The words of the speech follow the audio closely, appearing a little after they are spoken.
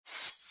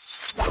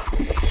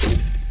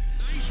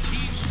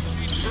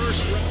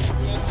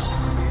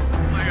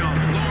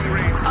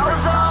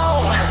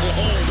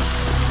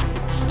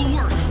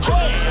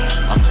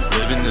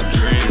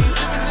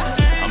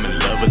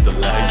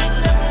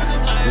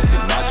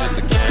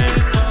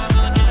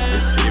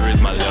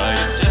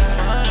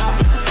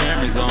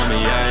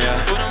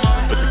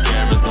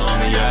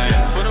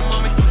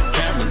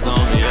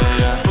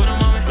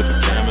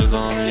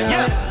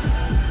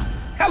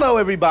Hello,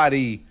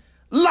 everybody.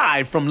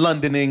 Live from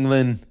London,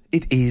 England,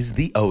 it is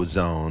the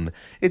Ozone.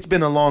 It's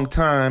been a long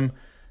time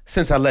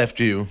since I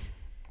left you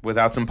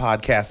without some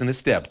podcasting to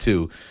step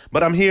to.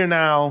 But I'm here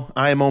now.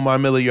 I am Omar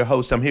Miller, your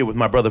host. I'm here with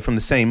my brother from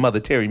the same mother,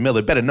 Terry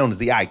Miller, better known as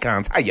the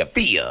Icons. How you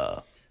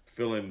feel?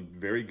 Feeling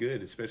very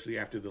good, especially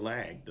after the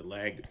lag. The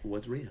lag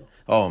was real.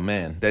 Oh,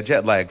 man. That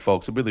jet lag,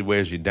 folks, it really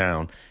wears you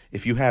down.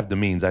 If you have the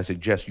means, I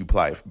suggest you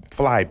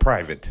fly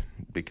private,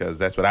 because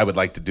that's what I would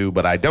like to do.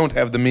 But I don't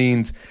have the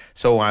means,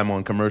 so I'm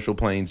on commercial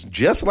planes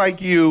just like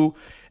you,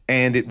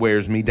 and it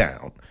wears me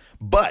down.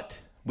 But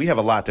we have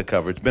a lot to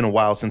cover. It's been a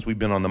while since we've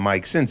been on the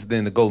mic. Since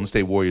then, the Golden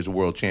State Warriors are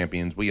world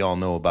champions. We all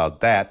know about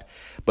that.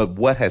 But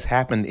what has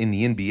happened in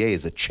the NBA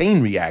is a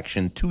chain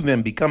reaction to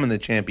them becoming the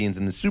champions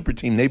and the super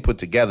team they put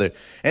together.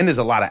 And there's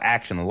a lot of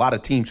action, a lot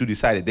of teams who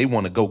decided they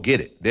want to go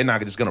get it. They're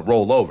not just going to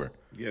roll over.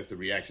 Yes, the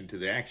reaction to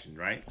the action,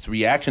 right? It's a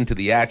reaction to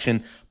the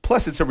action,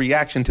 plus it's a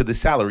reaction to the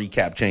salary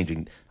cap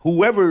changing.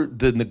 Whoever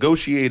the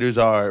negotiators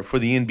are for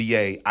the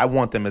NBA, I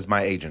want them as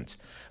my agents,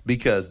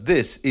 because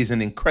this is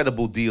an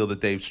incredible deal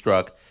that they've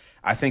struck.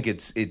 I think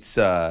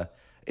it's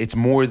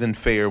more than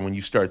fair when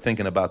you start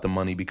thinking about the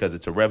money, because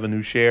it's a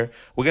revenue share.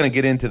 We're going to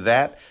get into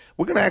that.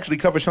 We're going to actually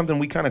cover something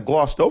we kind of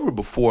glossed over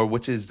before,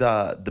 which is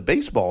the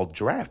baseball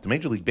draft. The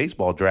Major League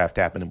Baseball draft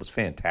happened. It was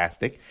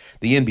fantastic.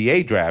 The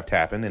NBA draft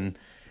happened, and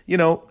you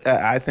know,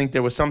 I think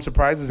there were some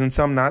surprises and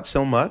some not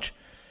so much.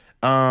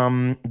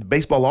 The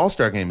Baseball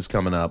All-Star Game is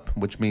coming up,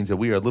 which means that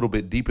we are a little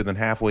bit deeper than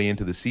halfway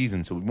into the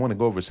season. So we want to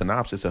go over a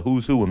synopsis of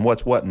who's who and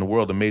what's what in the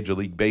world of Major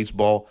League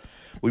Baseball.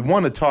 We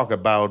want to talk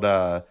about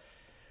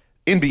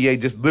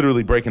NBA just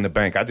literally breaking the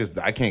bank.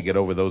 I can't get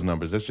over those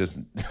numbers. It's just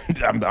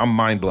I'm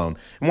mind blown.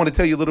 I want to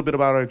tell you a little bit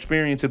about our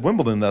experience at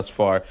Wimbledon thus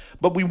far,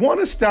 but we want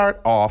to start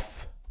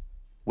off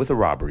with a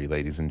robbery,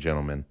 ladies and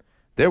gentlemen.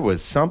 There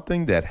was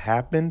something that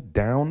happened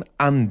down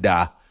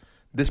under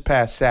this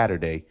past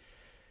Saturday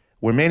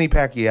where Manny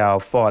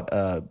Pacquiao fought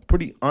a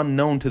pretty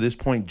unknown to this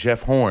point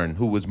Jeff Horn,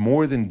 who was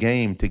more than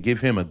game to give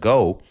him a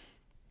go.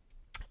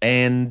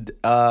 And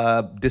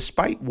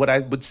despite what I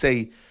would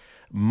say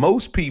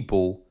most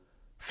people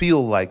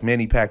feel like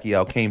Manny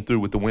Pacquiao came through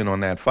with the win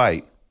on that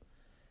fight,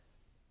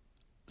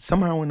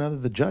 somehow or another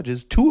the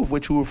judges, two of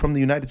which who were from the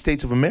United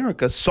States of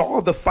America,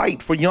 saw the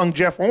fight for young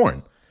Jeff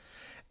Horn.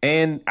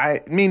 And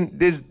I mean,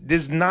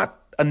 there's not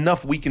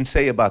enough we can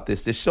say about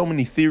this. There's so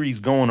many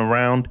theories going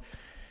around.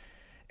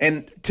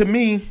 And to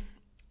me,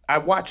 I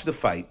watched the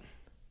fight.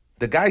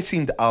 The guy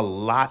seemed a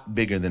lot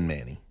bigger than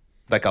Manny,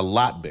 like a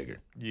lot bigger.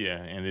 Yeah,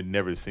 and it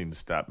never seemed to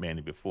stop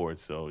Manny before.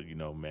 So, you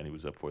know, Manny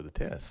was up for the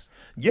test.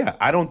 Yeah,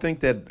 I don't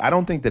think that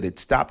it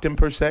stopped him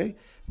per se,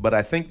 but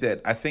I think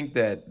that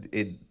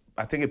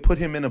it put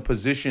him in a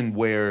position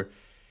where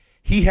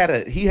he had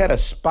a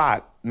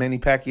spot Manny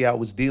Pacquiao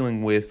was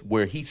dealing with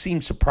where he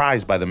seemed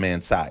surprised by the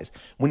man's size.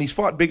 When he's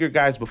fought bigger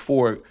guys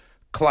before,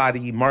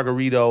 Clottey,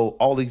 Margarito,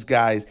 all these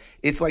guys,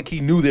 it's like he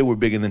knew they were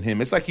bigger than him.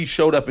 It's like he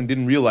showed up and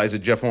didn't realize that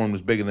Jeff Horn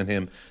was bigger than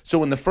him.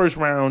 So in the first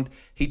round,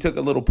 he took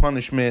a little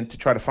punishment to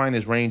try to find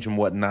his range and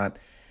whatnot.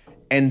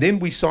 And then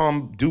we saw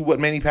him do what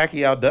Manny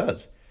Pacquiao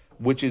does,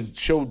 which is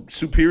show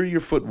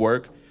superior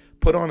footwork,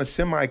 put on a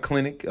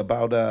semi-clinic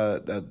about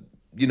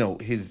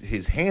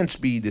his hand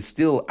speed is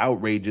still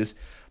outrageous,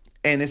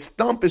 and his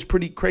thump is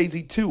pretty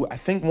crazy too. I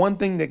think one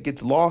thing that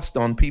gets lost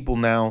on people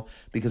now,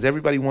 because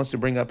everybody wants to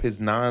bring up his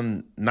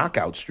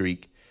non-knockout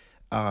streak,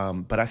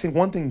 but I think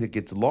one thing that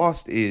gets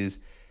lost is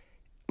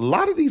a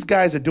lot of these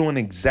guys are doing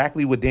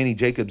exactly what Danny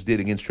Jacobs did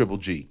against Triple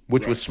G,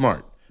 which was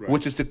smart,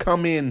 which is to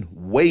come in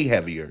way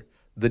heavier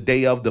the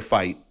day of the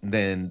fight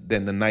than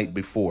the night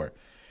before.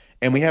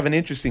 And we have an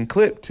interesting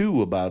clip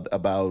too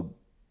about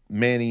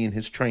Manny and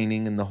his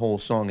training and the whole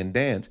song and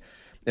dance.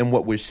 And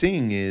what we're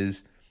seeing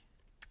is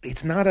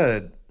it's not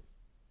a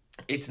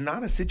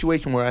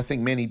situation where I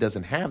think Manny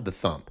doesn't have the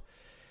thump.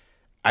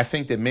 I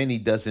think that Manny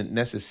doesn't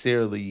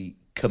necessarily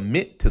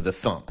commit to the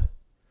thump,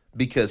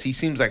 because he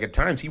seems like at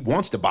times he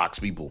wants to box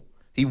people.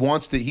 He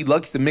likes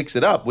to mix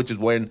it up, which is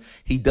when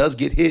he does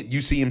get hit,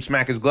 you see him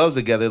smack his gloves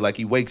together like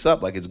he wakes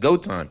up, like it's go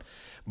time.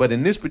 But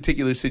in this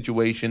particular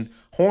situation,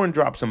 Horn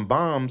dropped some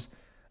bombs.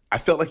 I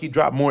felt like he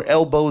dropped more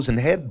elbows and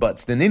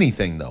headbutts than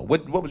anything, though.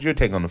 What was your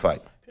take on the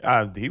fight?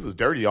 He was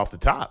dirty off the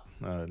top.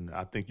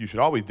 I think you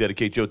should always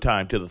dedicate your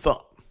time to the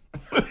thump.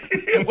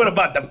 What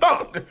about the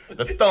funk?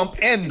 The thump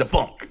and the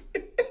funk.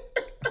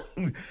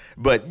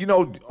 But, you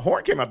know,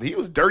 Horn came out. He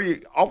was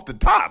dirty off the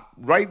top,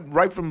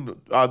 right from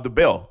the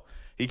bell.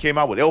 He came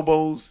out with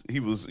elbows. He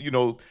was, you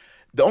know,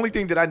 the only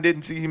thing that I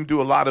didn't see him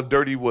do a lot of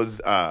dirty was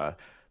the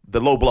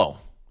low blow.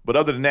 But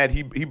other than that,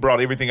 he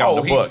brought everything out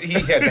of the book. He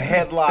had the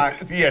headlock.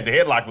 The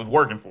headlock was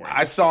working for him.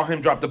 I saw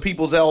him drop the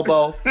people's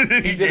elbow.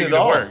 He did it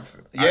all.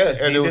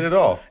 Yeah, he did it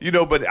all. You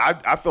know, but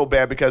I felt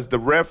bad because the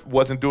ref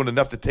wasn't doing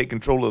enough to take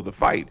control of the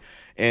fight.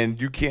 And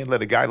you can't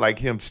let a guy like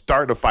him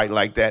start a fight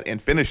like that and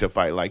finish a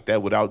fight like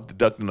that without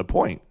deducting a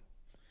point.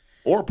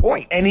 or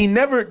points. And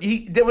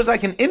there was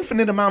like an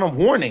infinite amount of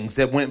warnings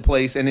that went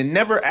place, and it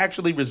never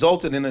actually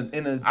resulted in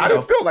a. I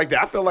didn't feel like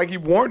that. I felt like he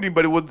warned him,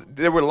 but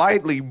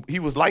he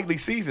was lightly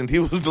seasoned. He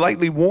was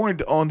lightly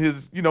warned on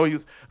his, he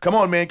was, come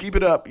on, man, keep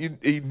it up.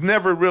 He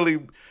never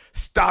really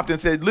stopped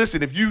and said,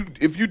 listen, if you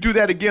do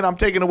that again, I'm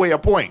taking away a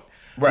point.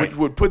 Right. Which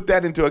would put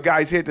that into a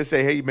guy's head to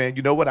say, hey, man,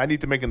 you know what? I need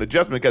to make an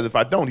adjustment because if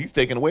I don't, he's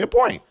taking away a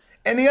point.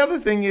 And the other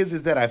thing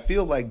is that I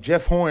feel like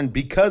Jeff Horn,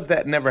 because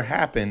that never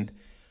happened,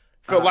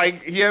 felt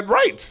like he had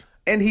rights.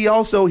 And he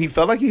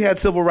felt like he had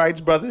civil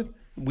rights, brother.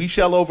 We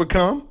shall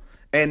overcome.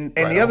 And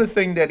the other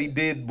thing that he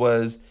did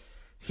was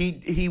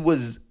he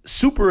was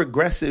super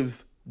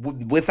aggressive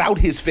without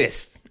his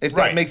fist, if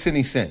that makes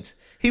any sense.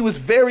 He was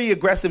very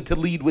aggressive to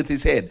lead with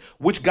his head,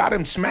 which got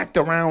him smacked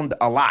around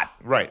a lot.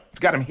 Right. It's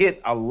got him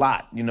hit a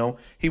lot,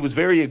 He was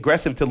very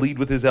aggressive to lead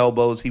with his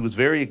elbows. He was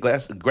very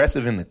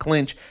aggressive in the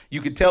clinch.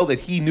 You could tell that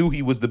he knew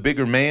he was the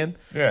bigger man.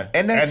 Yeah.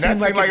 And that seemed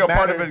like a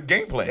part of his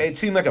game plan. It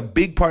seemed like a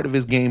big part of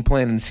his game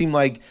plan, and it seemed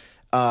like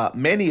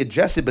Manny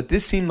adjusted, but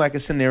this seemed like a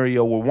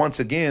scenario where, once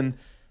again,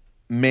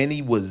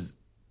 Manny was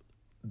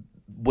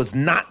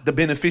not the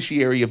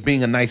beneficiary of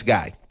being a nice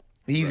guy.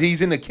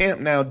 He's in a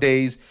camp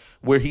nowadays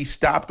where he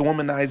stopped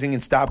womanizing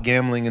and stopped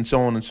gambling and so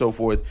on and so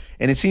forth.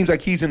 And it seems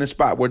like he's in a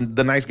spot where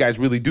the nice guys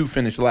really do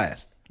finish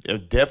last. Yeah,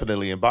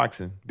 definitely in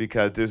boxing,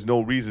 because there's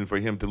no reason for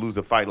him to lose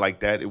a fight like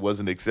that. It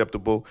wasn't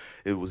acceptable.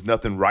 It was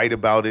nothing right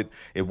about it.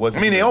 It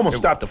wasn't. They almost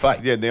stopped the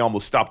fight. Yeah, they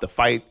almost stopped the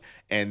fight.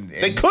 And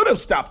they could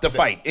have stopped the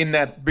fight in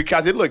that.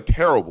 Because it looked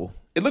terrible.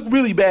 It looked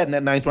really bad in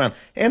that ninth round.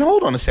 And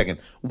hold on a second.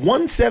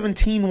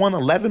 117,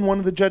 111, one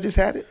of the judges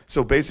had it?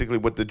 So basically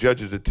what the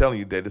judges are telling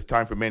you, that it's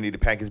time for Manny to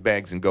pack his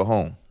bags and go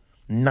home.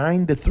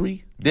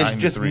 9-3? There's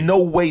just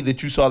no way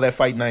that you saw that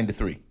fight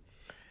 9-3.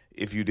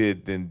 If you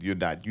did, then you're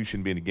not. You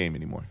shouldn't be in the game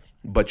anymore.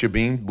 But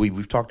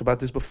we've talked about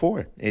this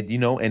before.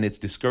 And it's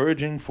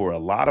discouraging for a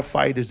lot of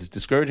fighters. It's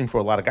discouraging for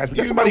a lot of guys. We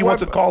got somebody who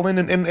wants to call in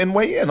and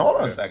weigh in. Hold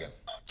on a second.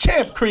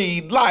 Champ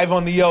Creed, live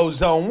on the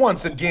Ozone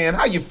once again.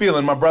 How you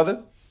feeling, my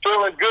brother?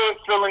 Feeling good,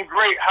 feeling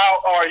great. How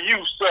are you,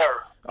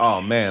 sir?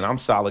 Oh, man, I'm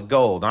solid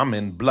gold. I'm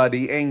in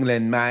bloody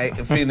England, mate,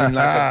 feeling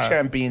like a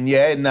champion,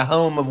 yeah, in the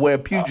home of where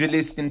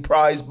pugilist and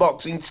prize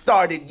boxing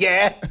started,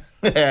 yeah?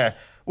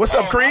 What's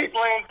up, Creed? My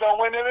plans don't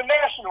win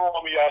international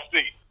on me, I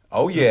see.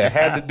 Oh, yeah,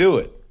 had to do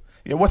it.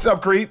 Yeah, what's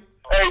up, Creed?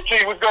 Hey,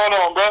 T, what's going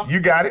on, bro? You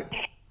got it.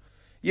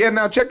 Yeah,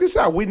 now check this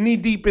out. We're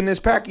knee-deep in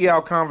this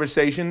Pacquiao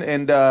conversation,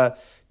 and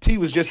T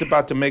was just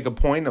about to make a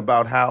point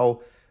about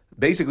how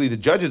basically the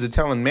judges are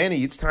telling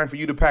Manny it's time for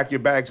you to pack your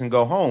bags and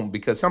go home,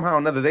 because somehow or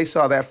another they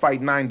saw that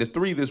fight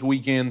 9-3 this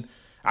weekend.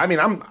 I mean,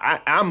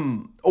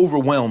 I'm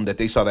overwhelmed that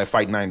they saw that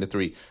fight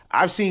 9-3.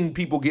 I've seen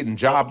people getting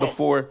jobbed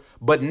before,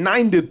 but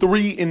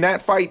 9-3 in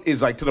that fight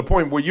is like to the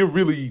point where you're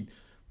really,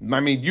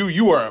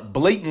 you are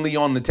blatantly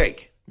on the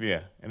take.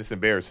 Yeah, and it's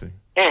embarrassing.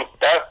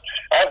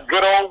 That's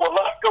good old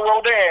Velasco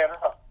Rodan.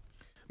 Huh?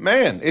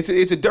 Man, it's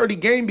a dirty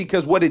game,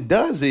 because what it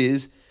does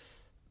is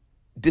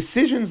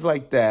decisions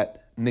like that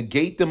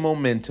negate the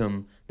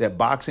momentum that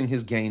boxing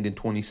has gained in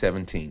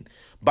 2017.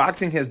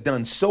 Boxing has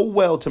done so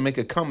well to make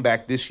a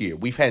comeback this year.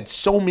 We've had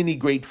so many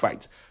great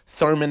fights.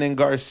 Thurman and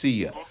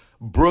Garcia,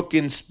 Brook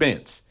and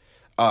Spence,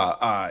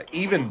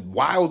 even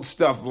wild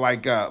stuff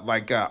like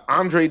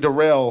Andre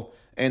Durrell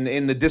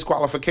and the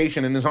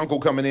disqualification and his uncle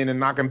coming in and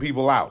knocking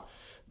people out.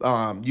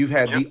 You've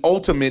had the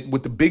ultimate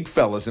with the big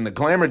fellas in the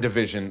glamour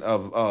division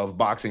of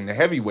boxing, the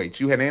heavyweights.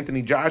 You had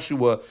Anthony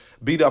Joshua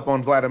beat up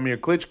on Vladimir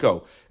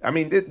Klitschko. I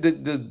mean,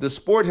 the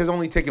sport has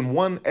only taken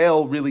one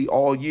L really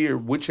all year,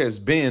 which has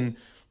been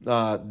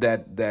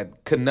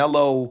that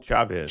Canelo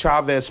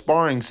Chavez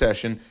sparring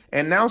session.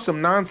 And now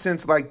some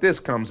nonsense like this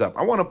comes up.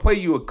 I want to play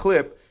you a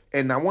clip,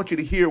 and I want you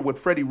to hear what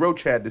Freddie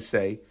Roach had to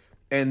say.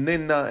 And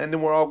then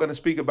we're all going to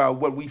speak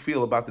about what we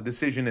feel about the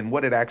decision and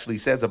what it actually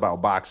says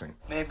about boxing.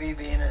 Maybe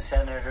being a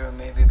senator,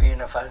 maybe being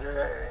a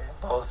fighter,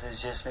 both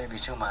is just maybe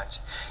too much.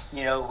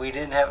 We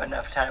didn't have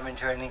enough time in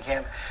training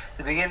camp.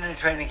 The beginning of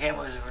training camp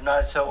was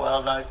not so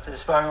well. The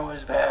sparring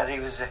was bad. He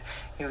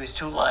was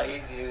too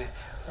light.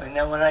 And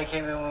then when I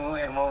came in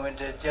and went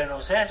to General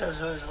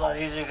Santos, it was a lot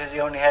easier because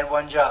he only had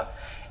one job.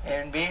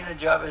 And being a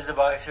job as a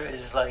boxer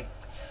is like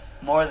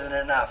more than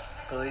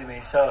enough, believe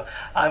me. So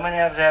I'm going to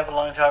have a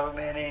long talk with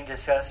Manny and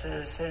discuss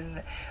this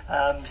and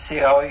see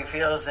how he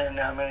feels, and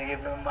I'm going to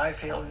give him my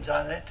feelings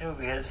on it too,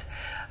 because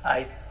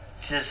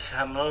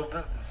I'm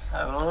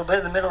a little bit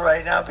in the middle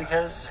right now,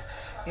 because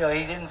he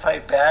didn't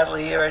fight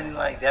badly or anything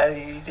like that.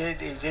 He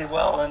did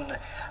well in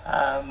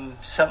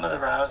some of the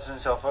rounds and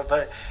so forth,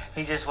 but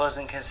he just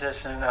wasn't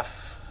consistent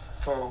enough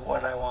for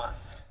what I want.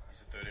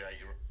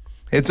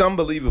 It's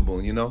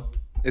unbelievable,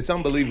 It's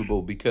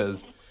unbelievable,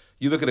 because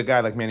you look at a guy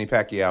like Manny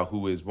Pacquiao,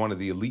 who is one of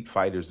the elite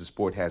fighters the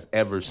sport has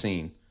ever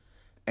seen,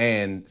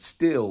 and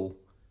still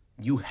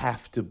you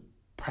have to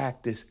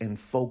practice and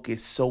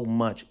focus so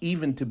much,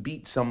 even to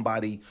beat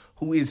somebody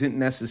who isn't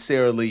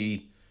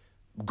necessarily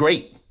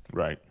great.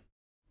 Right.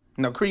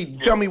 Now,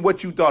 Creed, tell me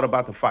what you thought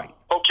about the fight.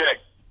 Okay,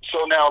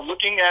 so now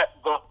looking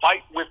at the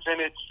fight within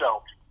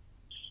itself,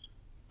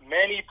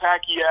 Manny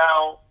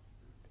Pacquiao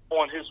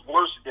on his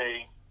worst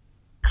day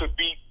could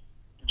beat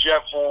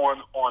Jeff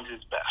Horn on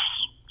his best.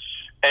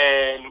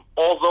 And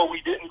although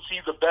we didn't see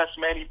the best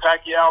Manny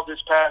Pacquiao this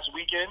past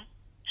weekend,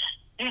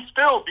 he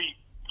still beat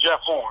Jeff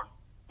Horn,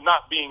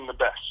 not being the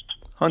best.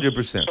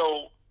 100%.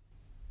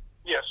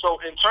 So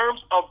in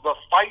terms of the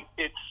fight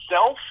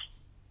itself,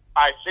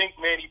 I think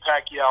Manny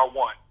Pacquiao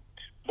won.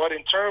 But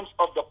in terms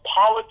of the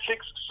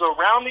politics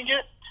surrounding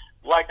it,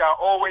 like I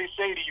always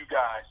say to you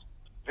guys,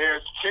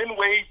 there's 10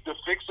 ways to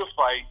fix a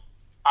fight.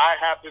 I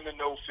happen to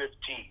know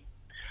 15.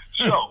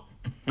 So,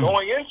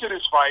 going into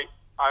this fight,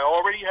 I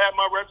already had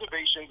my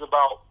reservations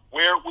about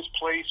where it was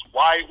placed,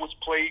 why it was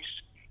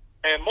placed,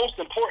 and most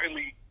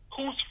importantly,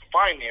 who's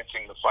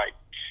financing the fight.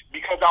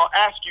 Because I'll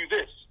ask you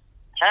this.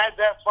 Had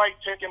that fight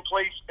taken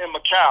place in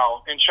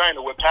Macau, in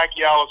China, where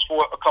Pacquiao has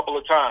fought a couple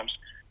of times,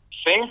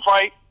 same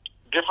fight,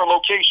 different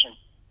location,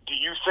 do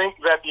you think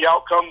that the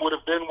outcome would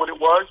have been what it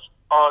was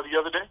the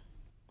other day?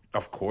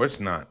 Of course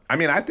not. I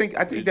mean, I think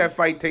that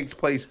fight takes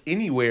place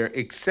anywhere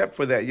except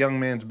for that young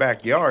man's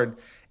backyard,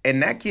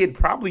 and that kid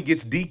probably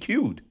gets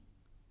DQ'd.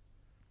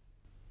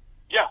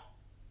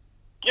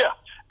 Yeah.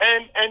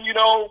 And you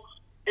know,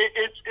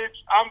 it's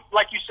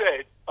like you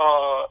said,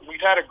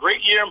 we've had a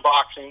great year in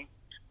boxing.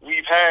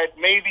 We've had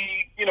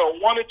maybe,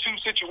 one or two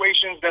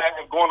situations that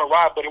have gone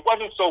awry, but it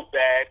wasn't so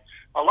bad.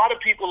 A lot of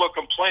people are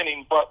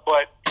complaining, but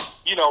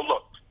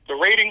look, the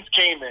ratings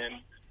came in.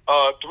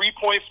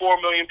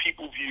 3.4 million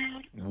people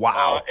viewed.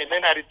 Wow. And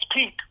then at its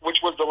peak,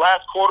 which was the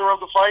last quarter of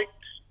the fight,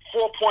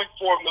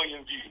 4.4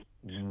 million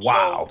views.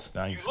 Wow. So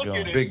nice you look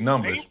at it, big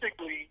numbers.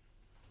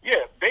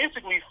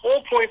 Basically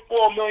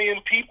 4.4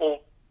 million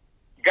people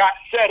got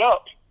set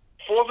up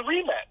for the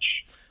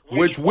rematch.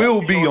 Which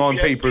will be on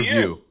ESPN.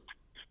 pay-per-view.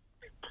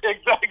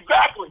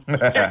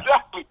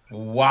 Exactly.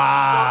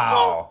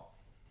 Wow.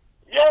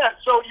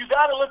 So you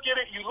got to look at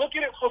it. You look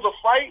at it for the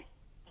fight,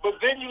 but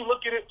then you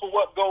look at it for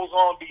what goes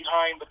on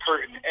behind the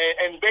curtain.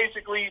 And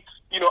basically,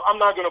 I'm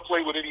not going to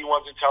play with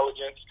anyone's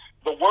intelligence.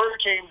 The word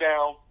came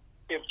down.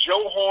 If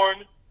Joe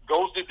Horn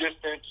goes the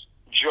distance,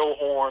 Joe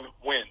Horn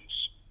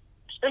wins.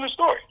 End of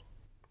story.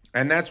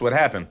 And that's what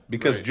happened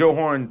because Joe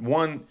Horn,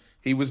 one,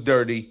 he was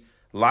dirty,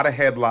 a lot of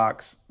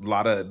headlocks, a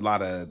lot of.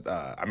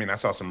 I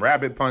saw some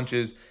rabbit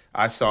punches.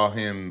 I saw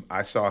him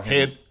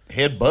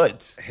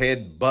headbutts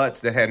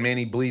that had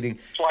Manny bleeding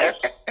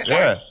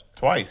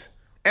twice.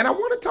 And I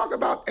want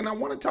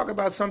to talk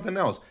about something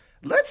else.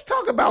 Let's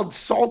talk about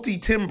salty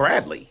Tim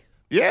Bradley.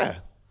 Yeah.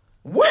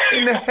 What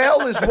in the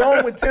hell is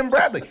wrong with Tim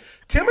Bradley?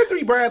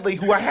 Timothy Bradley,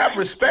 who I have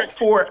respect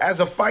for as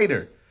a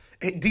fighter,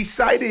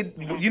 decided,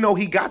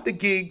 he got the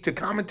gig to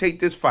commentate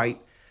this fight.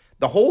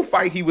 The whole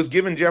fight, he was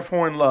giving Jeff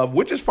Horn love,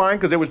 which is fine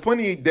because there was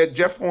plenty that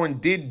Jeff Horn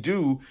did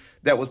do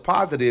that was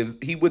positive.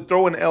 He would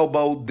throw an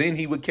elbow, then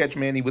he would catch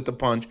Manny with the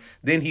punch,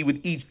 then he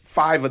would eat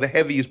 5 of the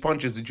heaviest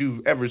punches that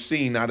you've ever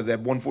seen out of that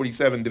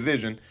 147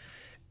 division.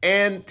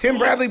 And Tim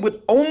Bradley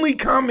would only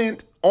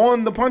comment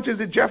on the punches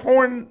that Jeff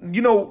Horn,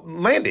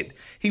 landed.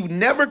 He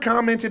never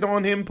commented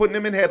on him putting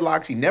him in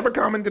headlocks. He never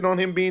commented on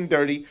him being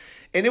dirty.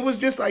 And it was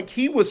just like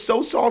he was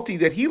so salty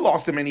that he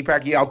lost to Manny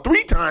Pacquiao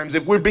 3 times,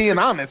 if we're being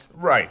honest.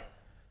 Right.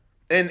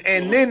 And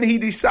then he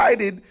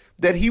decided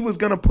that he was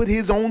going to put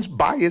his own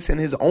bias and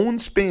his own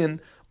spin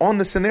on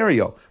the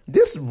scenario.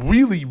 This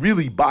really,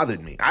 really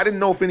bothered me. I didn't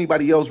know if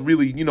anybody else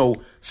really,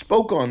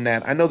 spoke on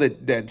that. I know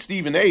that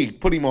Stephen A.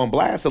 put him on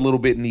blast a little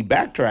bit and he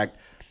backtracked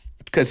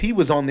because he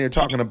was on there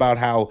talking about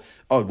how,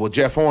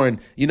 Jeff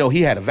Horn,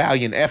 he had a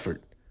valiant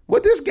effort.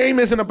 Well, this game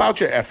isn't about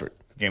your effort.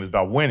 This game is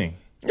about winning.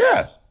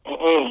 Yeah.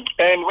 Mm-mm.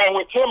 And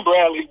with Tim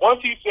Bradley,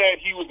 once he said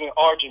he was in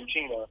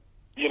Argentina,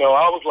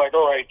 I was like,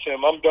 all right,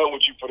 Tim, I'm done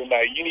with you for the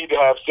night. You need to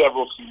have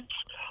several seats.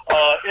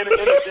 In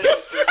addition to,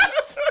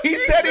 he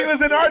said he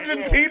was in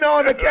Argentina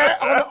on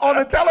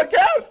the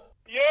telecast.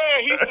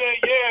 Yeah, he said,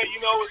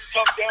 it's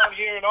tough down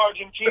here in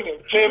Argentina.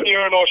 Tim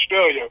here in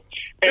Australia.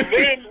 And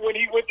then when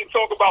he went to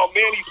talk about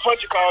Manny's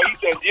punching power, he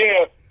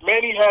said,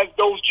 Manny has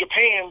those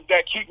Japans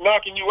that keep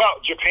knocking you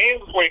out.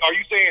 Japans? Wait, are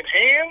you saying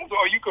hands? Or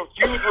are you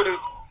confused with his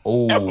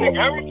ethnic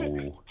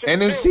heritage?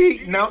 And then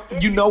see, now,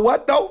 you know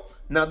what, though?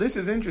 Now, this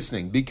is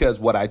interesting because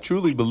what I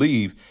truly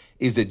believe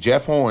is that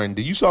Jeff Horn,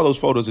 you saw those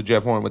photos of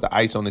Jeff Horn with the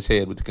ice on his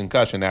head with the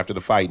concussion after the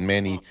fight, and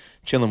Manny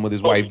chilling with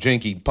his wife,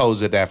 Jinky,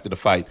 posed it after the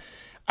fight.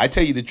 I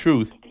tell you the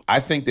truth,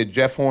 I think that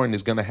Jeff Horn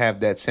is going to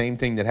have that same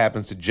thing that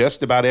happens to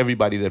just about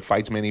everybody that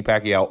fights Manny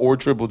Pacquiao or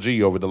Triple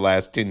G over the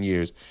last 10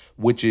 years,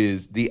 which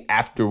is the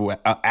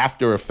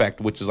after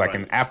effect, which is like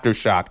an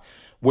aftershock,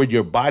 where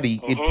your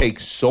body, it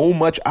takes so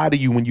much out of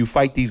you when you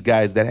fight these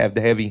guys that have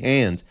the heavy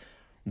hands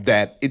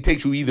that it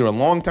takes you either a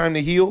long time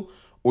to heal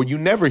or you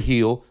never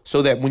heal,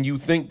 so that when you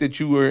think that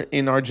you were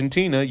in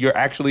Argentina, you're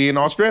actually in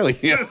Australia.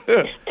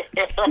 And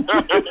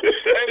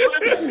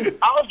listen,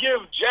 I'll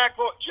give Jack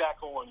Horn,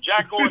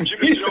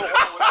 Jimmy Joe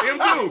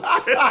Horn.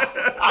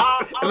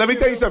 Let me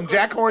tell you something.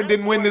 Jack Horn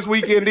didn't win this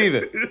weekend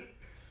either.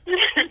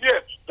 Yeah,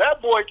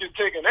 that boy can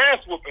take an ass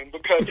whooping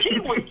because he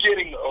was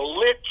getting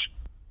lit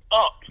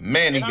up.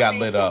 Man, he got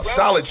lit up.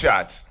 Solid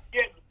shots.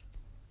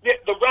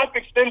 the ref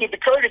extended the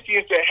courtesy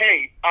and said,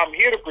 "Hey, I'm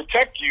here to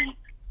protect you.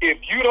 If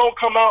you don't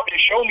come out and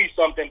show me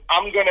something,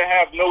 I'm going to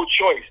have no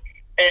choice."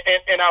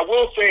 And I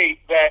will say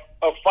that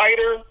a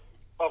fighter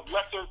of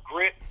lesser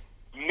grit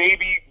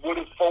maybe would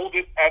have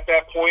folded at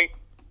that point,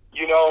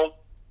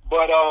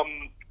 but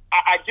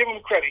I give him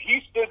credit.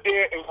 He stood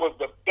there and was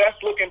the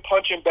best-looking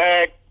punching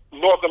bag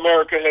North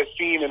America has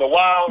seen in a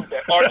while,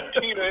 that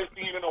Argentina has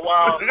seen in a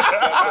while, that the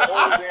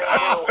whole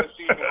damn world has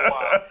seen in a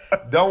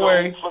while. Don't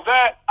worry. For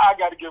that, I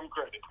got to give him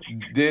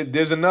credit.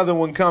 There's another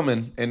one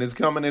coming, and it's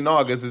coming in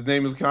August. His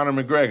name is Conor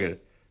McGregor,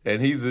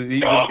 and he's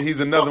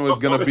another one that's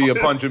going to be a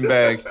punching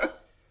bag.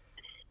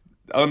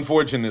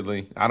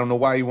 Unfortunately, I don't know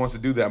why he wants to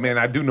do that. Man,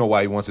 I do know why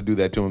he wants to do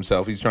that to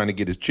himself. He's trying to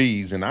get his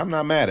cheese, and I'm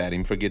not mad at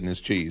him for getting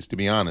his cheese, to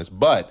be honest.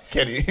 But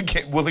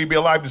will he be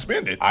alive to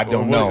spend it? I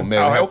don't know.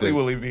 How healthy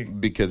will he be?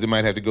 Because it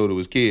might have to go to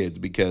his kids.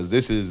 Because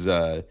this is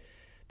that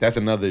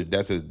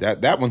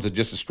one's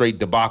just a straight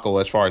debacle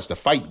as far as the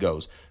fight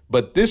goes.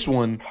 But this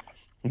one,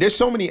 there's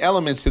so many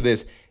elements to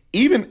this.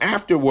 Even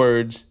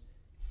afterwards,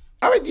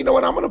 all right, you know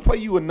what? I'm going to play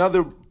you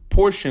another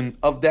portion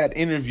of that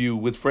interview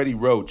with Freddie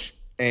Roach.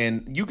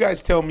 And you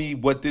guys tell me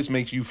what this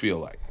makes you feel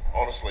like.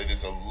 Honestly,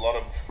 there's a lot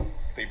of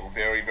people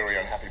very, very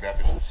unhappy about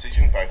this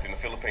decision, both in the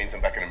Philippines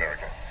and back in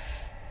America.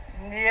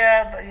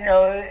 Yeah, but,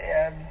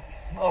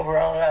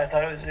 overall, I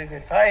thought it was a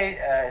good fight.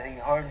 I think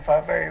Horn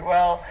fought very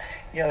well.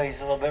 He's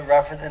a little bit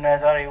rougher than I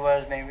thought he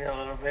was, maybe a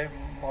little bit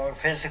more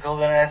physical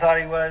than I thought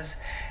he was.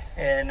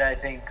 And I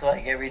think,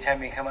 like, every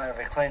time you come out of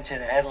a clinch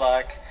and a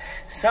headlock,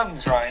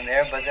 something's wrong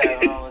there, but I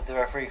don't know if the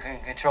referee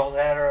couldn't control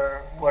that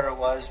or what it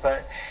was.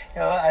 But,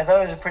 I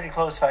thought it was a pretty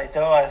close fight,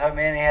 though. I thought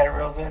Manny had a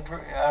real good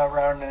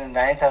round in the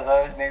ninth. I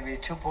thought it was maybe a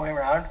 2-point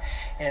round.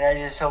 And I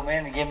just told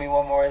Manny, give me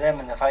one more of them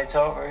and the fight's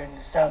over and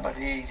it's done. But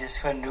he just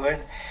couldn't do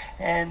it.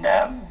 And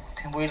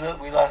we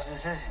lost the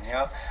decision,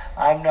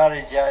 I'm not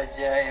a judge.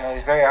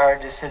 It's very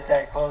hard to sit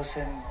that close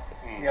and,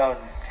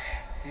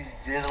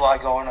 there's a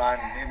lot going on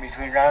in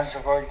between rounds and so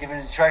forth, giving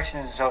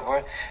instructions and so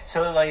forth.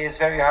 So, it's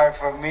very hard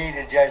for me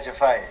to judge a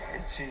fight.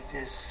 It's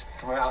just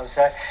from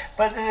outside.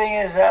 But the thing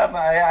is,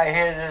 I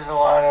hear there's a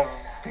lot of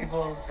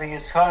people think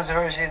it's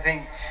controversy,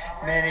 think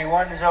Manny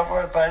won and so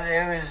forth, but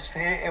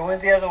it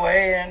went the other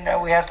way,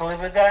 and we have to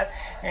live with that.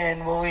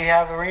 And will we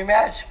have a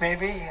rematch?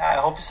 Maybe. I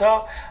hope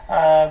so.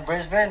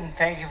 Brisbane,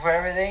 thank you for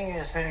everything.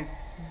 It's been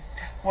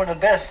one of the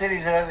best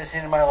cities I've ever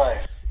seen in my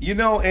life.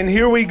 And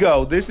here we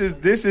go. This is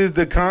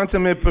the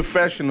consummate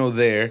professional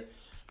there,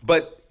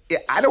 but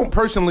I don't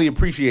personally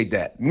appreciate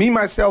that. Me,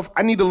 myself,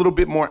 I need a little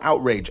bit more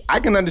outrage. I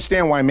can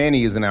understand why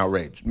Manny is an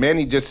outrage.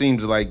 Manny just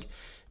seems like,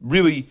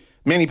 really,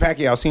 Manny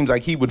Pacquiao seems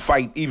like he would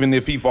fight even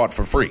if he fought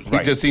for free.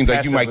 Right. He just seems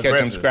like you might catch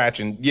him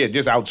scratching,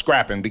 just out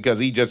scrapping because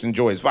he just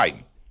enjoys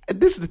fighting.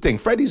 This is the thing.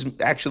 Freddie's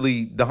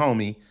actually the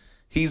homie.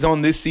 He's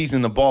on this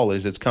season of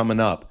Ballers that's coming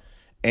up,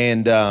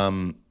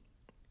 and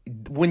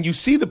when you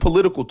see the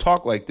political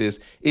talk like this,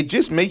 it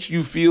just makes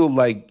you feel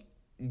like,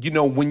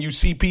 when you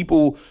see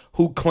people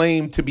who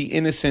claim to be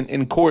innocent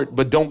in court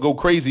but don't go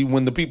crazy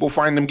when the people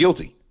find them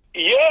guilty.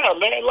 Yeah,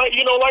 man.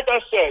 Like I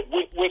said,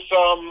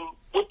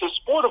 with the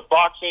sport of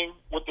boxing,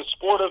 with the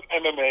sport of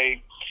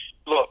MMA,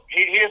 look,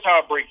 here's how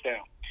it breaks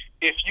down.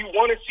 If you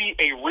want to see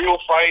a real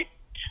fight,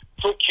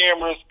 put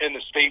cameras in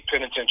the state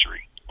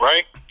penitentiary,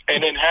 right?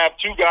 And then have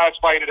two guys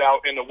fight it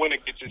out, and the winner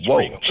gets his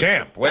freedom. Whoa,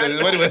 champ! What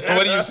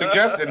are you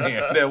suggesting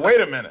here?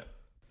 Wait a minute.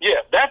 Yeah,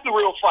 that's a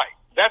real fight.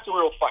 That's a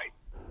real fight.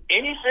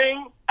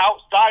 Anything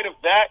outside of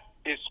that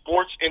is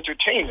sports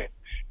entertainment,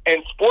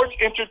 and sports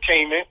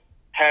entertainment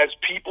has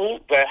people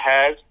that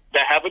have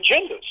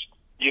agendas.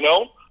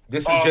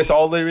 This is just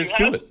all there is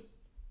to it.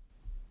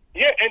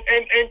 Yeah,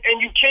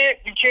 and you can't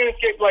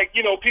escape. Like,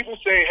 people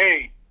say,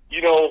 hey,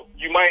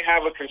 you might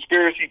have a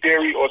conspiracy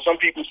theory, or some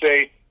people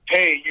say,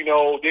 hey,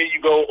 there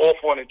you go off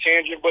on a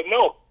tangent. But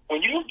no,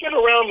 when you get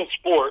around the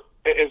sport,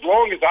 as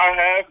long as I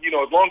have,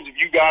 as long as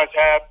you guys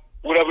have,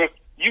 whatever,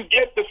 you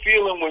get the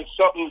feeling when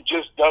something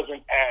just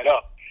doesn't add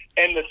up.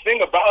 And the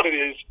thing about it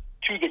is,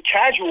 to the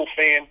casual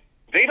fan,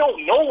 they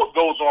don't know what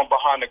goes on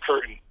behind the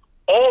curtain.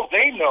 All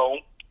they know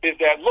is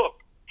that, look,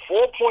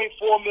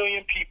 4.4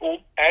 million people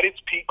at its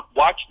peak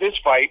watched this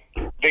fight.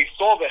 They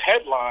saw the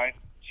headline.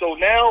 So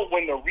now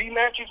when the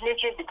rematch is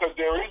mentioned, because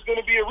there is going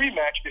to be a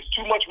rematch, there's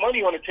too much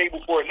money on the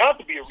table for it not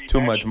to be a rematch. It's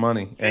too much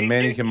money. And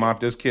Manny can mop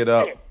this kid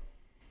up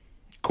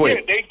quick.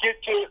 Yeah, they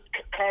get to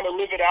kind of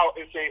live it out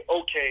and say,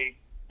 okay,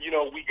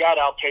 we got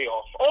our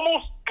payoff.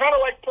 Almost kind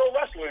of like pro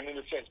wrestling in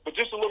a sense, but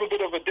just a little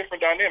bit of a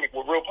different dynamic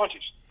with real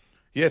punches.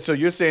 Yeah, so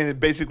you're saying that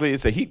basically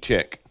it's a heat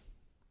check.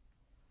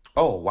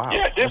 Oh, wow.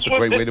 Yeah, that's a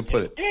great way to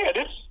put it.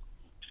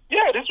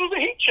 This was a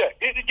heat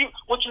check.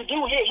 What you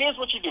do here, here's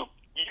what you do.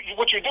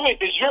 What you're doing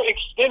is you're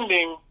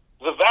extending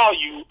the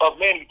value of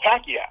Manny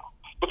Pacquiao.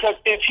 Because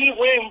if he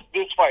wins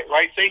this fight,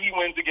 right, say he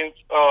wins against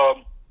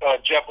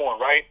Jeff Horn,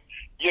 right,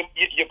 you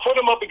put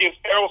him up against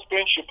Errol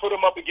Spence, you put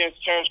him up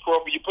against Terrence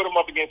Crawford, you put him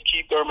up against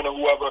Keith Thurman or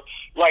whoever,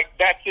 like,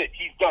 that's it.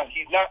 He's done.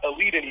 He's not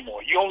elite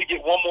anymore. You only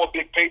get one more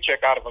big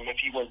paycheck out of him if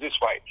he wins this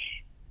fight.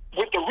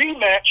 with the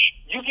rematch,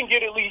 you can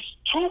get at least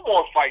 2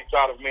 more fights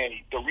out of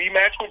Manny. The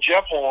rematch with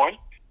Jeff Horn,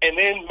 and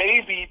then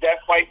maybe that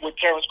fight with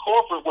Terrence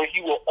Crawford where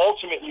he will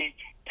ultimately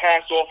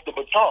pass off the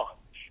baton.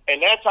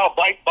 And that's how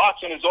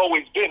boxing has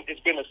always been. It's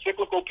been a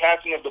cyclical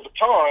passing of the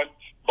baton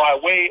by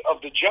way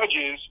of the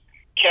judges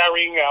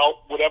carrying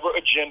out whatever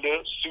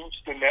agenda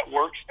suits the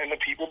networks and the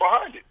people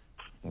behind it.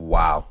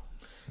 Wow.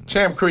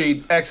 Champ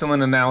Creed,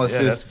 excellent analysis.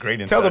 Yeah, that's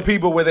great insight. Tell the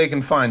people where they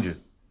can find you.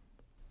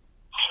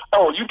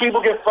 Oh, you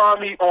people can find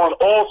me on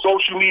all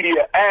social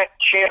media at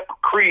Champ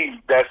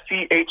Creed. That's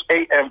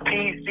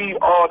ChampCreed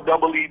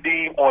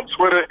on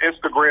Twitter,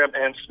 Instagram,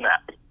 and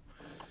Snap.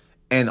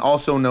 And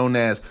also known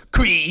as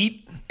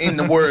Creed, in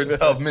the words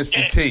of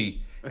Mr.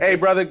 T. Hey,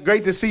 brother,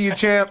 great to see you,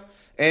 Champ.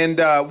 And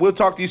we'll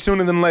talk to you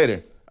sooner than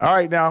later. All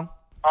right, now.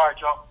 All right,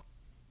 y'all.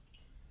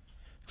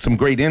 Some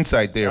great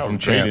insight there That from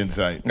was great Champ.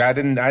 insight. I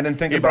didn't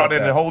think He about brought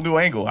in that. a whole new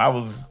angle.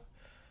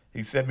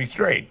 He set me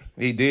straight.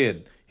 He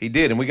did.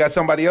 And we got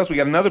somebody else. We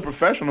got another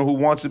professional who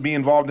wants to be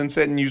involved in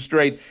setting you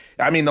straight.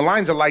 I mean, the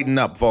lines are lighting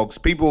up, folks.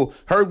 People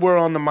heard we're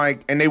on the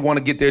mic, and they want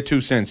to get their 2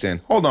 cents in.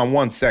 Hold on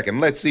 1 second.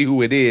 Let's see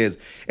who it is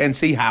and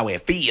see how it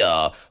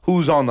feel.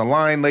 Who's on the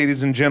line,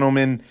 ladies and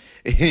gentlemen,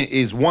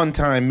 is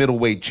one-time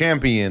middleweight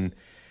champion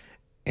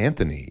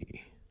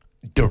Anthony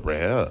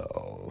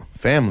Durrell.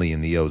 Family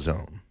in the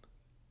Ozone.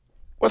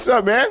 What's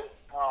up, man?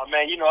 Oh,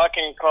 man, I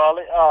can't call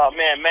it. Oh,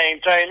 man,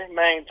 maintain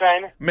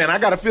it. Man, I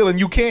got a feeling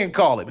you can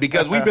call it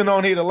because we've been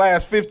on here the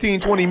last 15,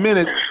 20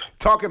 minutes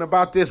talking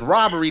about this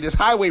robbery, this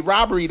highway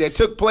robbery that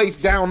took place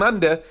down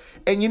under.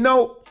 And,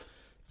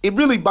 it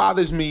really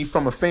bothers me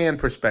from a fan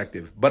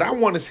perspective, but I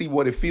want to see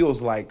what it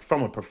feels like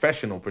from a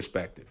professional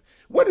perspective.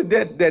 What did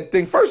that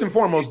thing, first and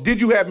foremost,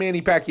 did you have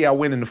Manny Pacquiao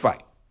winning the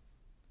fight?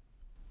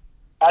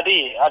 I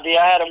did. I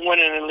had him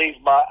winning at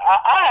least by.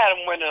 I had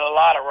him winning a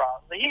lot of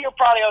rounds. He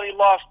probably only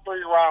lost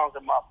 3 rounds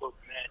in my book,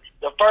 man.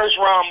 The first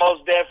round,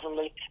 most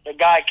definitely, the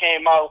guy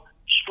came out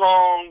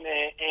strong,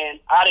 and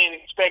I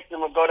didn't expect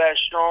him to go that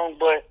strong.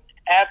 But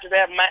after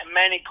that,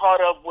 Manny caught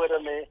up with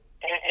him,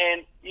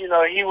 and he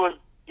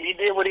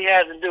did what he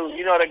had to do.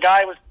 The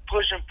guy was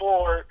pushing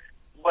forward,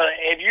 but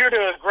if you're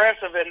too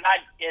aggressive and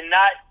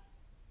not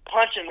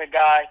punching the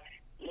guy,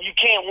 you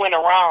can't win a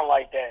round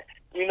like that.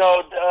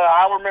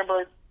 I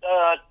remember.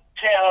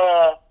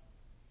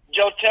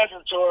 Joe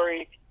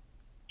Tessitore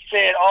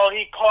said,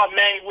 he caught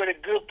Manny with a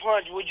good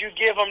punch. Would you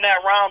give him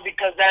that round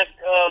because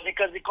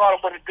he caught him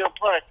with a good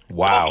punch?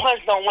 Wow. One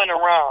punch don't win a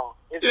round.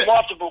 It's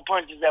multiple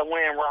punches that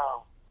win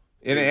rounds.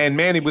 And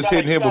Manny was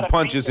hitting him with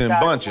punches and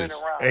bunches.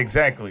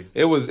 Exactly.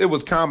 It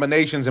was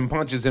combinations and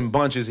punches and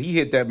bunches. He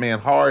hit that man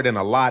hard and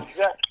a lot.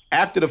 Exactly.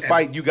 After the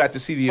fight, you got to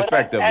see the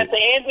effect of it. At the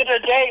end of the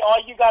day, all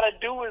you got to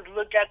do is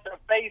look at their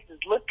faces.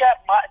 Look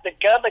at the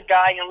other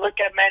guy and look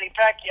at Manny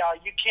Pacquiao.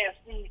 You can't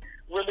see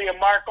really a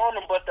mark on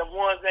him but the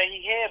ones that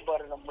he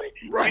headbutted him with.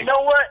 Right. You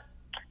know what?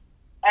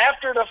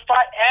 After the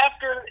fight,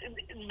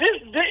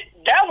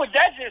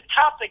 that just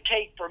topped the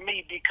cake for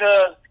me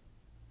because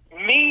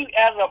me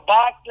as a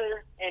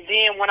boxer, and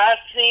then when I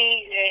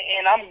seen,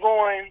 and I'm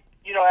going,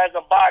 as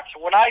a boxer,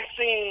 when I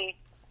seen,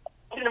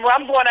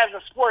 I'm going as a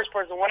sports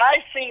person. When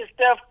I seen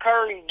Steph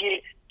Curry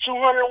get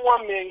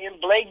 $201 million,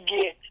 Blake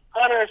get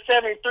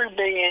 $173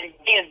 million,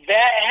 and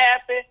that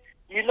happened,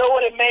 you know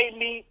what it made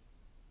me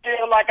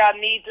feel like I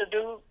need to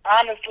do?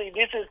 Honestly,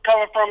 this is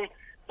coming from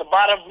the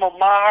bottom of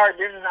my heart.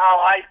 This is how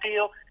I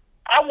feel.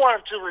 I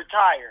wanted to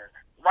retire,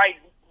 right?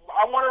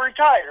 I want to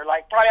retire.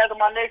 Like, probably after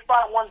my next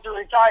fight, I wanted to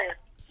retire.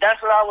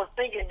 That's what I was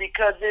thinking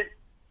because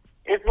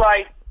it's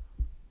like,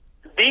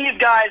 these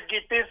guys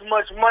get this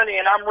much money,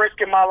 and I'm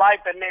risking my life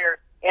in there.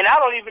 And I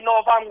don't even know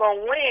if I'm going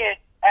to win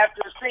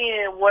after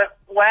seeing what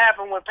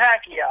happened with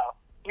Pacquiao.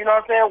 You know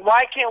what I'm saying?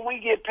 Why can't we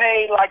get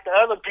paid like the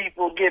other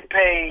people get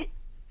paid,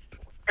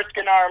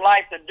 risking our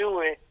life to do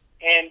it?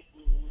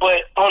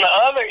 But on the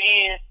other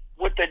end,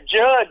 with the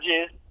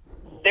judges,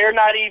 they're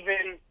not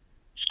even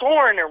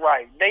scoring it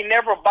right. They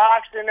never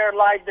boxed in their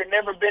life. They've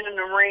never been in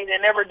the ring. They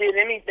never did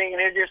anything, and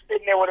they're just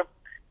sitting there with a.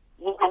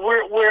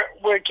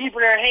 We're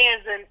keeping their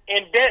hands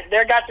in debt.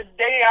 They got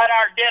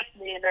our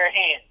destiny in their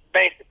hands,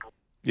 basically.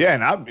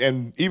 Yeah,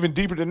 and even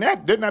deeper than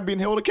that, they're not being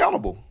held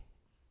accountable.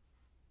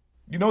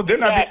 They're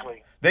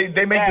exactly. not.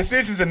 They make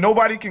decisions and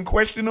nobody can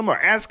question them or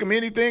ask them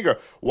anything or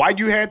why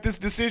you had this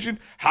decision.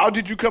 How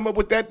did you come up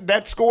with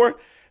that score?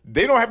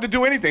 They don't have to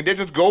do anything. They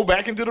just go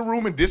back into the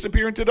room and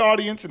disappear into the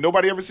audience, and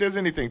nobody ever says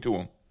anything to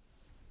them.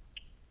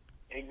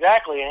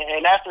 Exactly,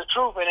 and that's the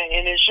truth,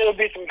 and there should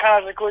be some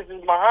consequences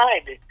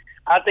behind it.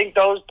 I think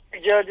those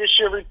judges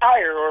should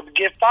retire or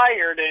get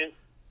fired,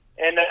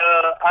 and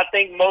I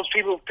think most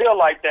people feel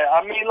like that.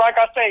 I mean, like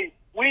I say,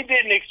 we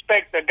didn't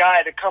expect the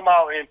guy to come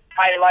out and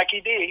fight like he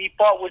did. He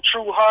fought with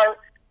true heart,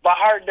 but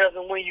heart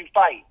doesn't win you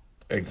fight.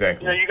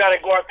 Exactly. You got to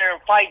go out there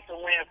and fight to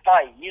win a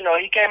fight.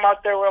 He came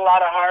out there with a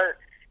lot of heart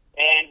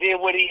and did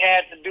what he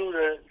had to do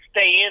to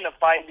stay in the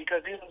fight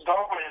because he was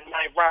going in the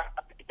ninth round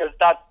to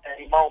stop at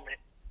any moment.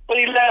 But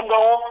he let him go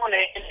on,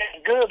 and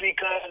it's good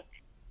because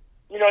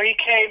he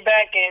came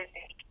back and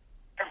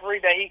referee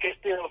that he could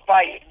still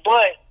fight.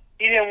 But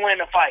He didn't win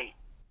the fight.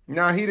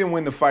 Nah, he didn't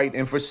win the fight,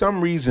 and for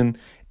some reason,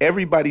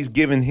 everybody's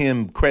giving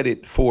him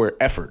credit for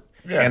effort.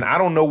 Yeah. And I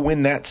don't know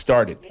when that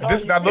started. This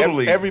is not Little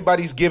League.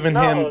 Everybody's giving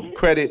him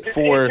credit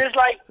for, it's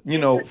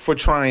like, for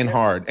trying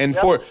hard. And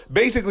for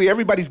basically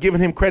everybody's giving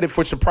him credit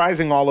for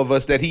surprising all of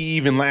us that he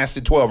even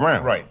lasted 12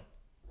 rounds. Right.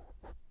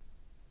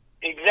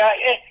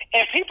 Exactly.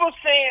 And people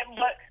saying,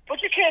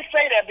 but you can't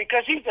say that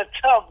because he's a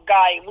tough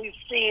guy, and we've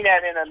seen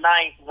that in the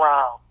 9th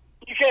round.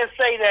 You can't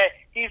say that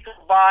he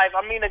survived.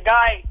 I mean, the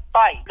guy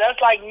fight. That's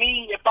like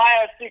me if I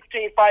had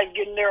 16 fights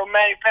getting there with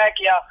Manny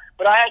Pacquiao,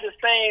 but I had the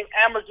same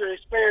amateur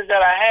experience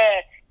that I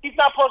had. He's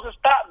not supposed to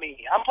stop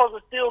me. I'm supposed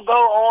to still go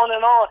on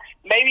and on.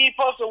 Maybe he's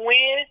supposed to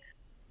win,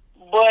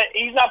 but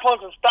he's not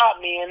supposed to stop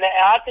me. And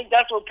I think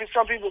that's what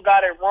some people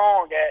got it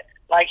wrong at.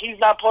 Like, he's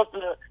not supposed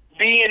to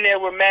be in there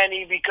with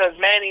Manny because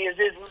Manny is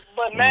his.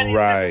 But Manny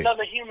is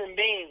another human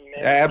being,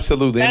 man.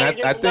 Absolutely. Manny's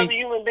And I another think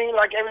human being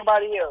like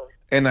everybody else.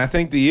 And I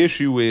think the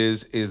issue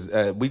is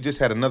we just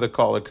had another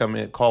caller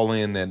call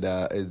in that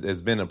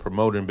has been a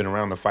promoter and been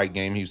around the fight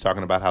game. He was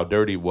talking about how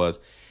dirty it was,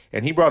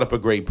 and he brought up a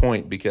great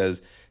point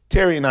because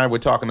Terry and I were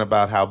talking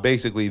about how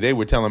basically they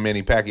were telling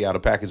Manny Pacquiao to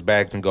pack his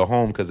bags and go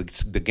home because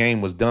the game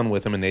was done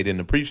with him and they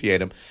didn't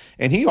appreciate him.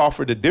 And he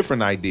offered a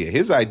different idea.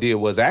 His idea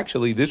was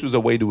actually this was a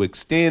way to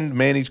extend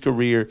Manny's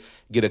career,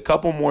 get a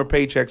couple more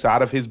paychecks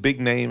out of his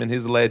big name and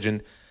his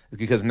legend,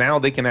 because now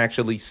they can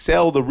actually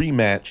sell the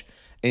rematch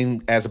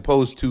as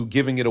opposed to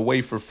giving it away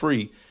for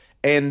free.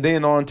 And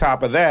then on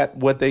top of that,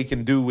 what they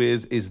can do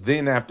is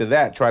then after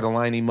that try to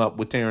line him up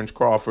with Terrence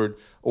Crawford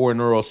or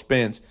an Earl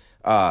Spence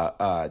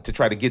to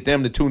try to get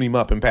them to tune him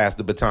up and pass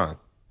the baton.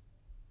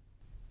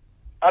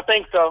 I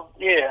think so.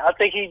 Yeah, I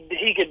think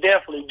he could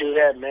definitely do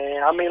that,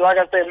 man. I mean, like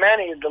I said,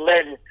 Manny is the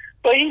legend,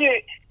 but he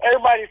didn't.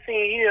 Everybody's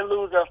seen he didn't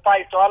lose a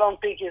fight, so I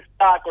don't think his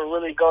stock will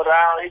really go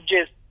down. It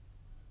just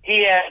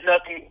he has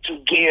nothing to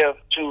give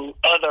to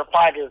other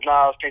fighters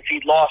now since he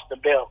lost the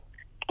belt.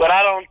 But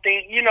I don't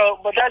think,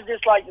 but that's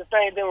just like the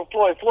same thing with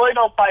Floyd. Floyd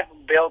don't fight for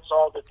belts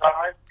all the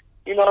time.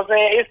 You know what I'm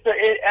saying?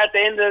 At the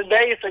end of the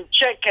day, it's a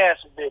check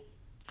cashing business.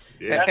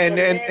 Yeah.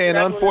 And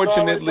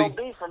unfortunately,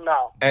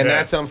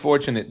 that's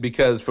unfortunate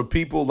because for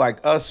people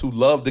like us who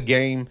love the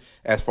game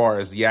as far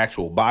as the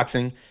actual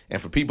boxing,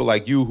 and for people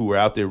like you who are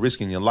out there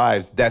risking your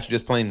lives, that's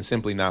just plain and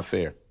simply not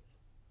fair.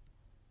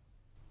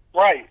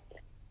 Right.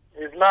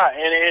 It's not,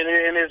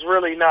 and it's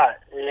really not.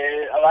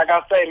 And like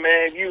I say,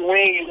 man, if you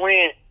win, you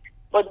win.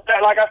 But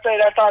like I say,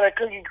 that's how that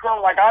cookie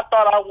crumb. Like I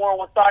thought I won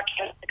with Saki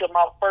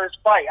my first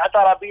fight. I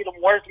thought I beat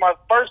him worse my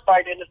first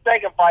fight than the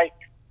second fight,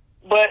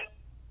 but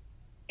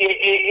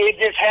it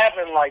just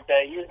happened like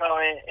that,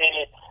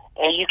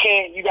 and you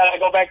can't. You got to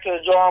go back to the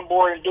drawing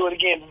board and do it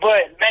again.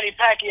 But Manny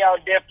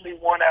Pacquiao definitely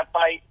won that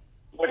fight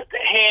with the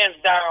hands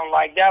down.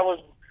 Like that was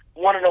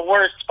one of the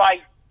worst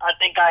fights I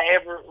think I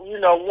ever,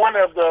 one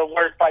of the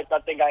worst fights I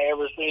think I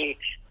ever seen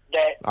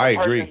that I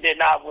person agree. did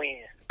not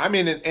win. I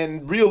mean,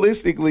 and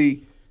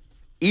realistically,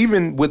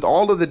 even with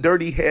all of the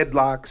dirty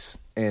headlocks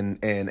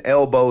and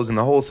elbows and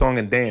the whole song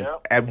and dance,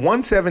 at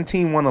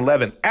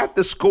 117-111, at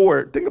the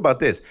score, think about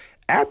this,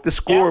 at the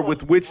score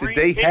with which that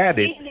they had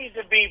it. He needs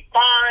to be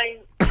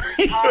fined.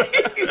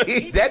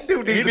 That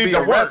dude needs to be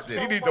arrested.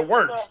 He needs to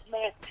work.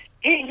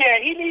 He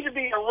needs to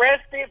be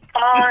arrested,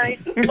 fined.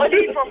 But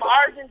he's from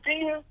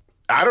Argentina.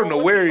 I don't know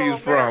where he's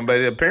from,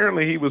 but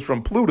apparently he was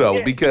from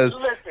Pluto because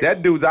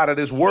that dude's out of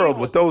this world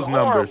with those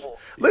numbers.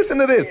 Listen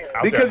to this,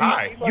 because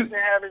he must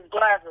have his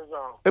glasses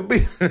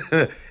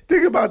on.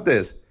 Think about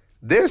this.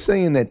 They're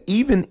saying that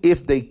even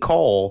if they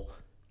call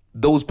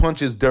those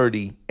punches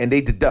dirty and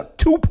they deduct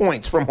 2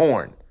 points from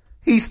Horn,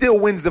 he still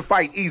wins the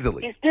fight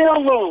easily. He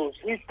still lose.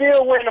 He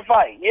still win the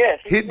fight. Yes.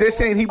 They're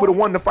saying he would have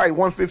won the fight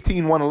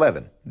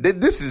 115-111.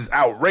 This is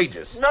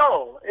outrageous.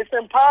 No, it's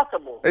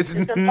impossible. It's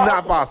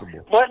not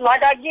possible. But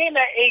like again,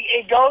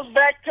 it goes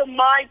back to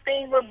my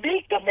thing with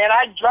Bika, man.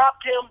 I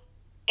dropped him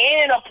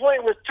and a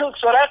point was took,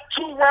 so that's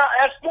 2 rounds.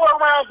 That's 4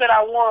 rounds that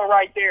I won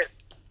right there.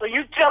 So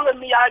you telling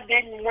me I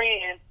didn't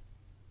win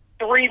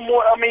 3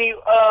 more? I mean,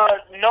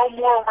 no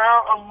more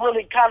rounds.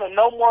 Really, kind of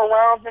no more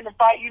rounds in the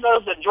fight. It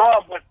was a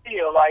draw, but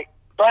still, like,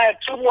 so I had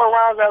 2 more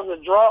rounds as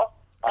a draw.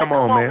 Come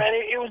on, man.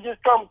 It was just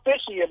something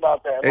fishy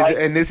about that.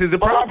 And this is the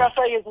problem. Like I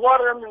say, it's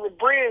water under the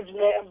bridge,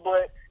 man.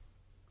 But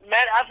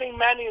I think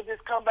Manny has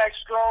just come back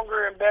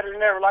stronger and better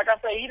than ever. Like I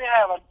say, he didn't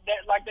have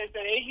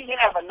he didn't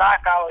have a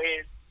knockout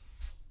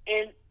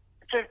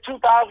since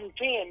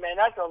 2010, man.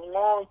 That's a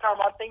long time.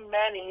 I think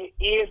Manny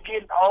is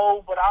getting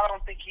old, but I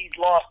don't think he's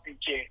lost it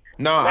yet.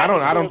 No, I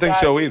don't think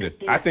so either.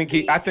 I think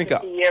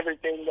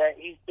everything that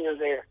he's still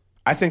there.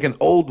 I think an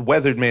old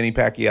weathered Manny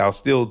Pacquiao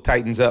still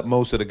tightens up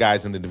most of the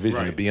guys in the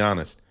division, to be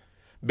honest.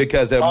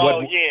 Because yeah,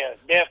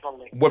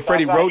 definitely. What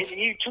Freddie Roach,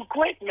 he's too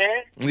quick,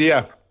 man.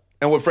 Yeah.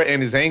 And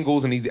and his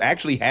angles, and he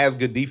actually has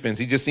good defense.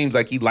 He just seems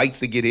like he likes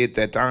to get hits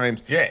at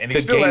times and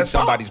to gain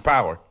somebody's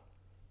power.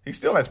 He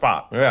still has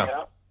pop.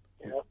 Yeah.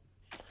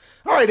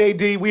 All right,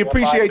 AD, we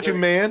appreciate you,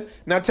 man.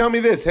 Now tell me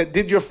this.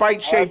 Did your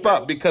fight shape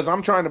up? Because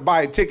I'm trying to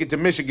buy a ticket to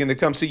Michigan to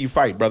come see you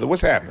fight, brother.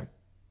 What's happening?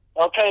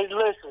 Okay,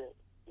 listen.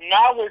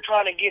 now we're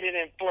trying to get it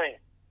in Flint.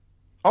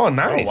 Oh,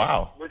 nice. Oh,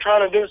 wow. We're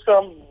trying to do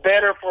something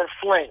better for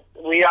Flint.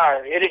 We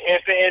are.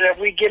 If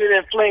we get it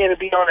in Flint, it'll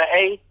be on the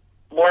 8th.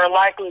 More than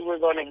likely, we're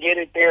going to get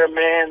it there,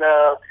 man.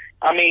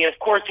 I mean, of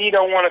course, he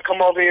don't want to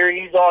come over here.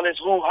 He's all this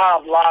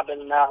hoo-ha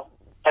blobbing now.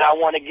 And I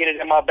want to get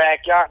it in my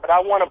backyard, but I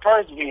want a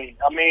purse bid.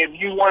 I mean, if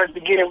you wanted to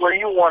get it where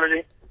you wanted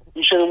it,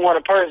 you should have won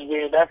a purse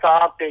bid. That's how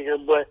I figure.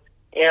 But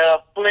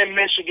Flint,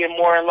 Michigan,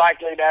 more than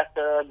likely, that's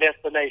the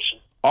destination.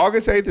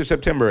 August 8th or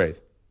September 8th?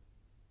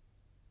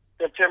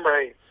 September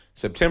 8th.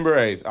 September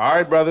 8th. All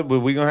right, brother, but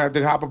we're going to have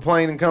to hop a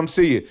plane and come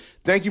see you.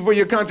 Thank you for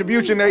your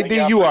contribution, AD.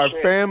 Yeah, You are appreciate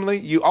it. family.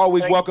 You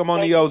always welcome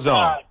on the Ozone.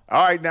 Guys.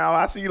 All right, now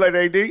I'll see you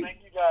later, AD. Thank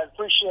you, guys.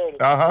 Appreciate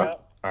it. Uh-huh.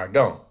 All right,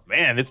 go.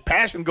 Man, it's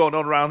passion going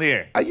on around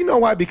here. You know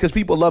why? Because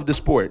people love the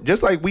sport.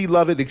 Just like we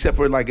love it, except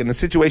for like in the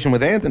situation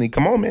with Anthony.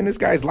 Come on, man. This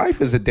guy's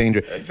life is a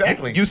danger.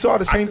 Exactly. You saw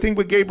the same thing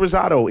with Gabe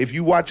Rosado. If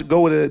you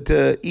go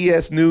to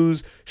ES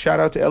News, shout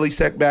out to Ellie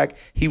Seckback.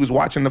 He was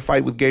watching the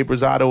fight with Gabe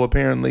Rosado,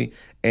 apparently,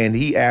 and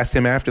he asked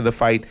him after the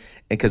fight,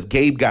 and because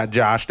Gabe got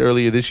joshed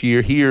earlier this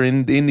year here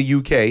in the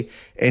UK,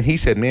 and he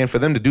said, man, for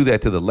them to do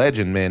that to the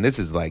legend, man, this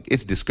is like,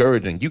 it's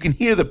discouraging. You can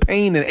hear the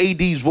pain in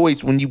AD's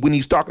voice when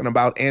he's talking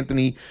about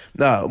Anthony's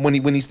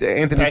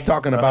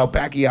talking about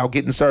Pacquiao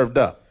getting served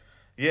up.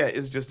 Yeah,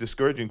 it's just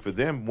discouraging for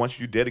them once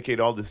you dedicate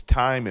all this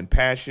time and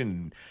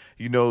passion,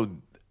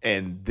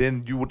 and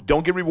then you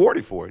don't get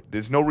rewarded for it.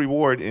 There's no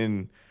reward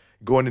in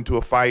going into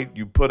a fight.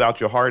 You put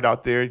out your heart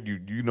out there.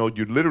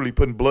 You're literally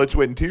putting blood,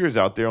 sweat, and tears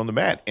out there on the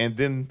mat, and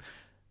then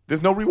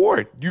there's no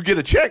reward. You get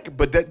a check,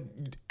 but that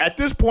at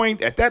this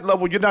point, at that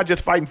level, you're not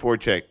just fighting for a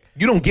check.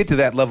 You don't get to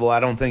that level, I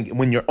don't think,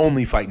 when you're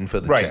only fighting for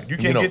the check. Right, you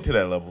can't get to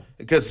that level.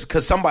 Because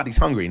somebody's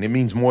hungry, and it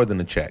means more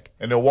than a check.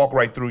 And they'll walk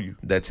right through you.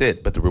 That's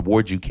it. But the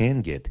reward you can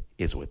get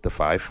is with the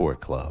 5-4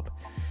 Club.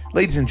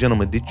 Ladies and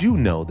gentlemen, did you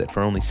know that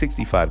for only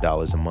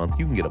 $65 a month,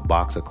 you can get a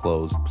box of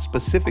clothes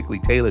specifically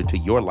tailored to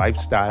your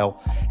lifestyle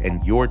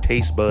and your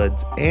taste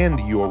buds and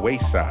your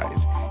waist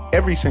size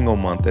every single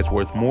month that's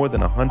worth more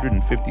than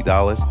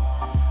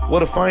 $150? Well,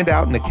 to find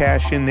out and to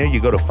cash in there,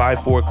 you go to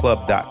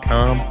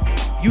 54club.com.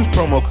 Use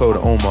promo code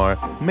Omar.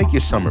 Make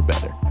your summer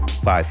better.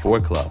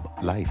 5-4 Club.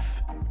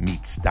 Life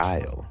meets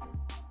style.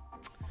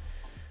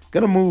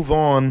 Gonna move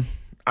on.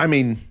 I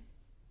mean,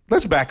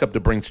 let's back up the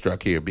Brinks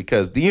truck here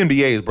because the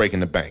NBA is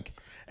breaking the bank.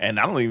 And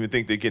I don't even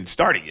think they're getting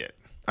started yet.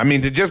 I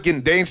mean,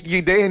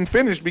 they ain't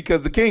finished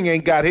because the king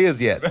ain't got his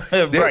yet.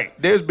 Right.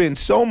 There's been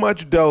so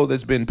much dough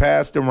that's been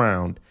passed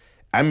around.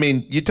 I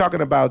mean, you're talking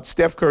about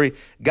Steph Curry.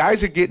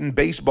 Guys are getting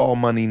baseball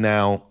money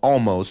now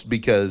almost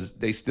because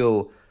they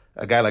still –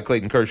 a guy like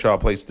Clayton Kershaw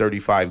plays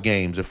 35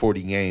 games or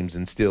 40 games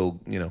and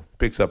still,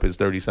 picks up his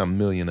 30-something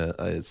million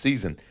a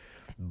season.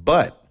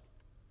 But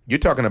you're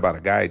talking about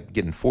a guy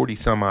getting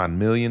 40-some-odd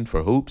million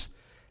for hoops,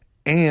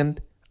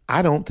 and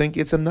I don't think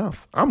it's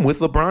enough. I'm with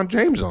LeBron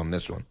James on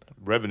this one.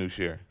 Revenue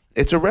share.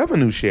 It's a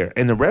revenue share,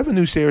 and the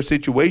revenue share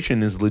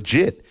situation is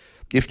legit.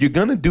 If you're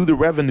going to do the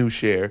revenue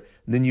share,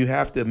 then you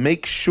have to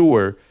make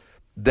sure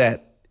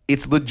that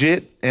it's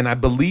legit, and I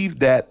believe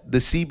that the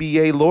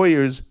CBA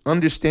lawyers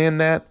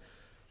understand that,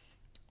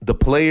 the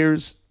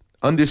players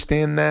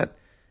understand that,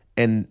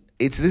 and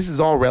this is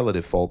all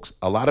relative, folks.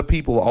 A lot of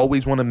people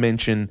always want to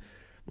mention,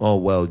 oh,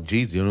 well,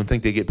 geez, you don't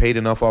think they get paid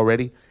enough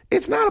already?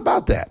 It's not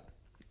about that.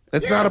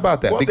 It's not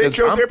about that. Well, because they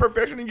chose their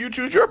profession and you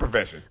choose your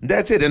profession.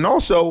 That's it. And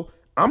also,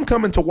 I'm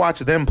coming to watch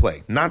them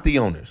play, not the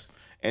owners.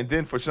 And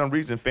then for some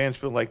reason, fans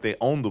feel like they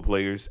own the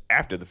players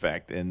after the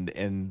fact,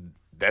 and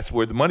that's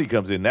where the money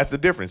comes in. That's the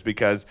difference,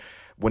 because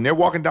when they're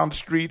walking down the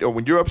street or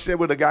when you're upset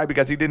with a guy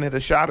because he didn't hit a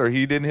shot or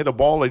he didn't hit a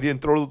ball or he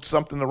didn't throw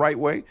something the right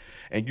way,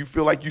 and you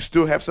feel like you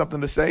still have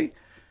something to say,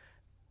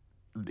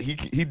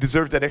 he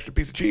deserves that extra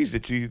piece of cheese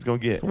that he's going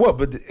to get. Well,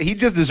 but he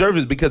just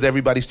deserves it because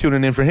everybody's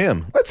tuning in for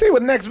him. Let's see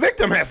what Next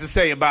Victim has to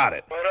say about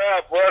it. What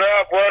up? What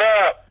up? What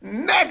up?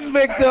 Next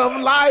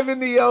Victim, live in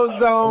the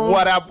Ozone.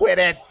 What up with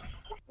it?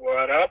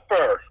 What up,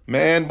 first?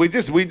 Man, we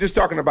just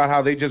talking about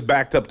how they just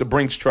backed up the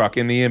Brinks truck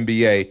in the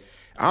NBA.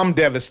 I'm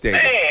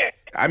devastated. Man.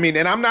 I mean,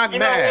 and I'm not You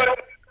mad. know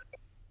what?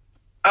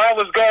 I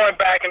was going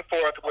back and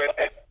forth with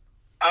it.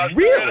 I was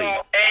Really?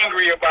 all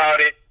angry about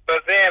it,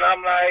 but then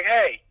I'm like,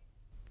 hey,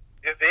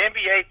 is the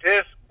NBA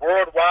this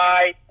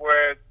worldwide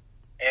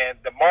and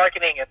the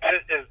marketing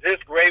is this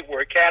great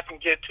where cats can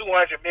get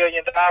 $200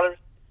 million?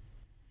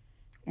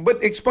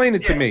 But explain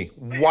it to me.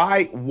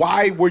 Why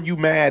were you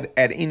mad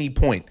at any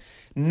point?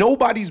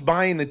 Nobody's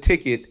buying a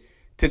ticket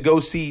to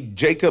go see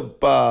Jacob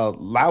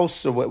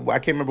Laus, or what, I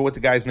can't remember what the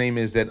guy's name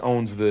is that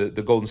owns the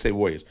Golden State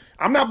Warriors.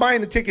 I'm not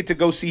buying a ticket to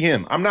go see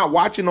him. I'm not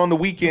watching on the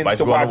weekends Nobody's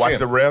to going watch to watch him.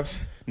 the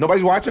refs?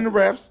 Nobody's watching the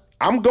refs.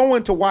 I'm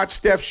going to watch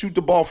Steph shoot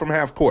the ball from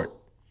half court.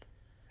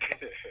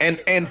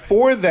 And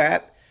for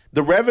that,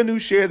 the revenue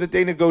share that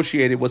they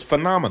negotiated was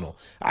phenomenal.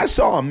 I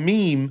saw a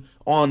meme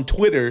on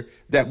Twitter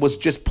that was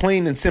just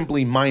plain and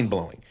simply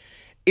mind-blowing.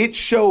 It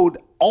showed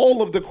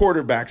all of the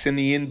quarterbacks in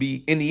the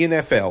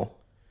NFL,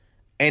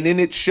 and then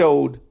it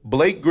showed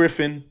Blake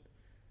Griffin,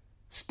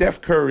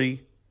 Steph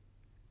Curry,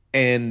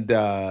 and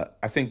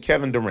I think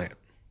Kevin Durant.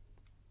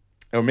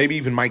 or maybe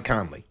even Mike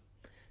Conley.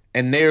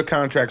 And their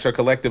contracts are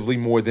collectively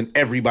more than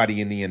everybody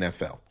in the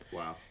NFL.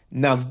 Wow.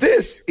 Now,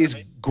 this is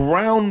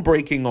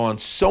groundbreaking on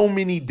so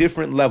many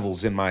different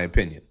levels, in my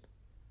opinion.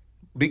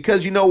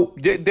 Because,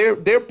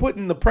 they're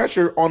putting the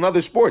pressure on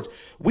other sports.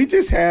 We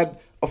just had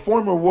a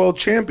former world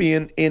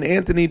champion in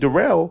Anthony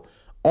Durrell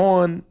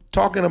on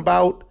talking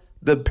about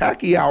the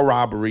Pacquiao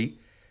robbery,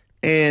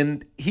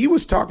 and he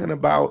was talking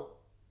about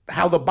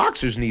how the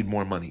boxers need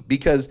more money,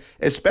 because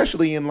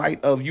especially in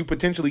light of you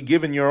potentially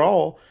giving your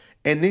all,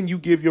 and then you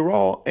give your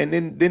all, and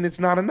then it's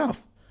not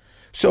enough.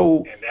 So,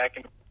 and that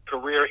can be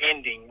career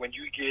ending when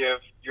you give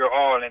your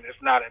all and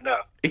it's not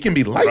enough. It can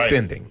be life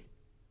ending.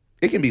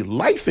 It can be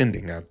life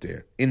ending out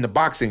there in the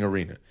boxing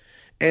arena.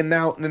 And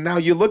now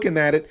you're looking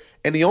at it,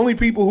 and the only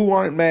people who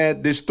aren't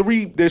mad, there's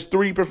three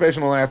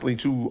professional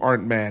athletes who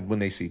aren't mad when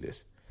they see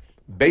this.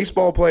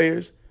 Baseball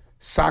players,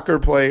 soccer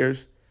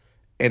players,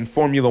 and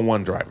Formula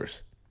One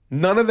drivers.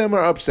 None of them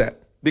are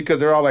upset because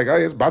they're all like, oh,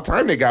 it's about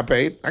time they got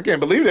paid. I can't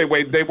believe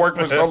they worked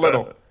for so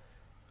little.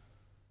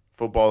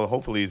 Football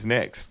hopefully is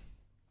next.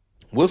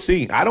 We'll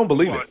see. I don't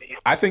believe it.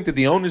 I think that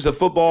the owners of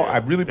football, I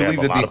really believe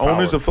that the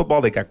owners of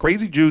football, they got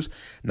crazy juice.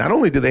 Not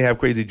only do they have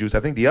crazy juice, I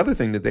think the other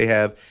thing that they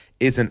have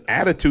is an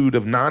attitude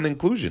of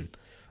non-inclusion.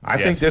 I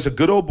think there's a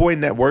good old boy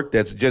network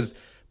that's just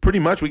pretty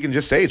much, we can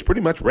just say it's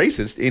pretty much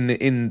racist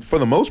in for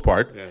the most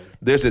part. Yeah.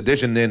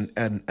 There's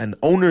an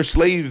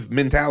owner-slave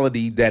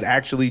mentality that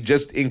actually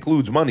just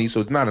includes money,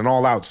 so it's not an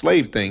all-out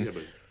slave thing. Yeah,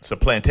 it's a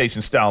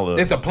plantation style.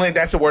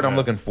 That's the word I'm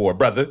looking for,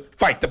 brother.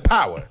 Fight the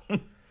power.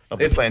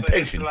 It's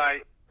plantation.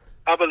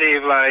 I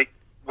believe,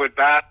 with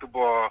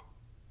basketball,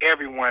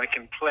 everyone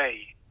can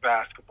play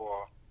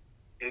basketball.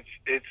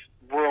 It's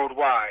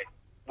worldwide.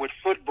 With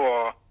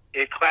football,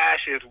 it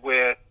clashes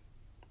with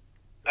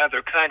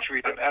other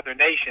countries and other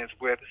nations,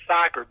 with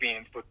soccer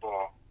being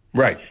football.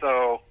 Right.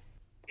 So,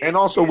 and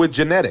also with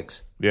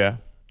genetics. Yeah.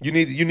 You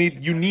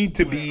need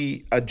to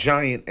be a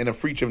giant and a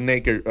freak of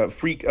nature, or a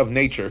freak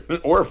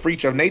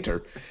of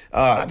nature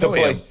to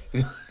play.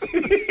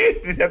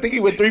 I think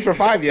he went 3 for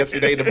 5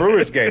 yesterday in the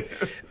Brewers game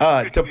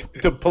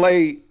to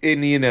play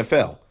in the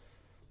NFL.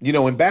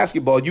 In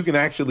basketball, you can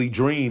actually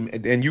dream,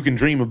 and you can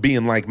dream of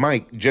being like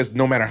Mike. Just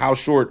no matter how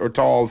short or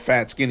tall,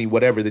 fat, skinny,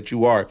 whatever that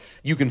you are,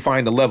 you can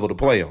find a level to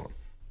play on.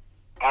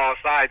 All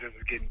sizes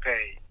are getting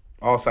paid.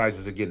 All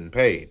sizes are getting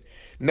paid.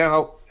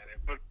 Now,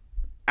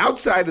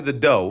 outside of the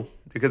dough,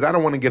 because I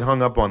don't want to get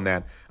hung up on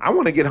that. I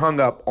want to get hung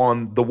up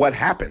on the what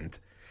happened.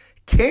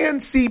 Can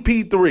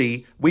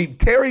CP3,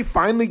 Terry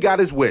finally got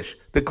his wish.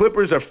 The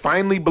Clippers are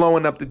finally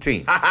blowing up the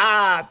team.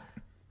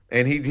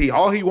 And he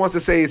all he wants to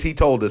say is he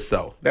told us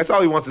so. That's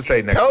all he wants to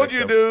say next. Told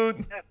you,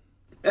 dude.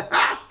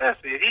 That's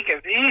it.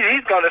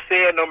 He's going to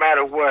say it no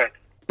matter what.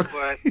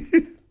 But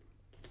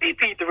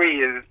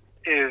CP3 is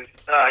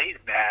he's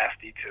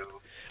nasty too.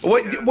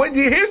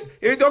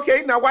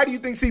 Okay, now why do you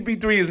think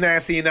CP3 is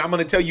nasty? And I'm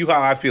going to tell you how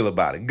I feel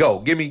about it. Go.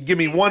 Give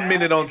me 1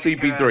 minute on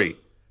CP3.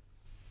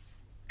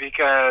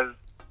 Because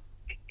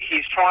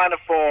he's trying to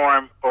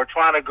form or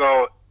trying to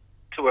go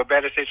to a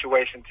better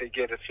situation to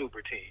get a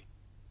super team.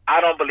 I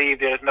don't believe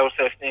there's no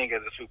such thing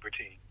as a super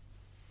team.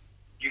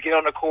 You get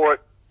on the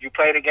court, you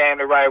play the game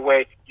the right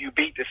way, you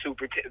beat the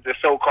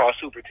so-called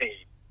super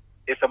team.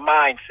 It's a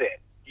mindset.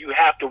 You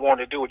have to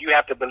want to do it. You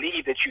have to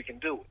believe that you can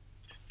do it.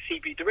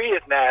 CP3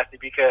 is nasty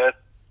because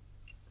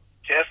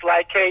just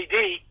like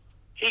KD,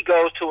 he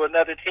goes to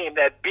another team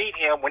that beat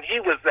him when he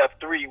was up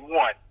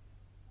 3-1.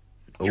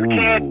 You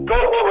can't go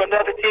to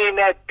another team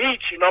that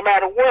beats you no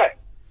matter what.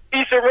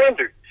 He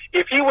surrendered.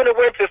 If he would have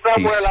went to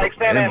somewhere like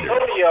San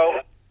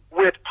Antonio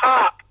with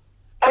Pop,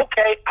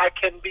 okay, I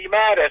can be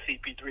mad at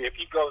CP3 if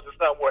he goes to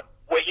somewhere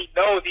where he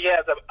knows he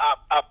has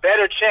a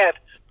better chance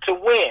to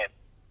win.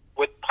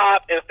 With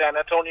Pop in San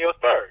Antonio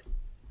Spurs,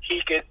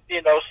 he could,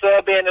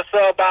 sub in and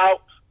sub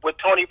out with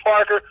Tony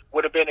Parker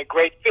would have been a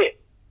great fit.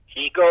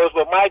 He goes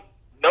with Mike,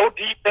 no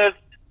defense,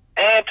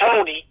 and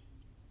Tony,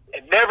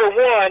 and never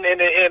won in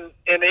the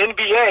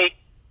NBA.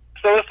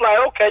 So it's like,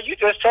 okay, you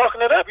just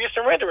chalking it up. You're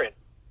surrendering.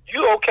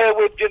 You okay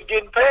with just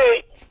getting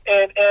paid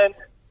and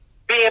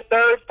being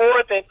third,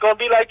 fourth, and going to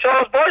be like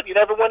Charles Barkley. You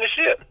never won a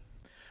ship.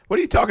 What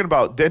are you talking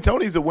about?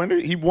 D'Antoni's a winner.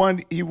 He won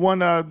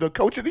the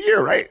Coach of the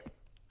Year, right?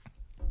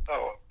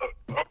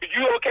 Are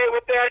you okay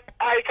with that,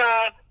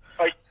 Icon?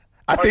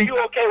 Are you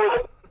okay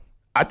with it?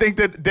 I think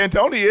that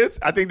D'Antoni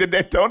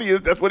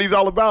is. That's what he's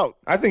all about.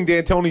 I think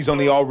D'Antoni's on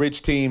the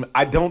all-rich team.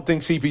 I don't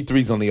think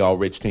CP3's on the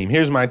all-rich team.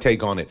 Here's my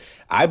take on it.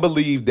 I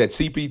believe that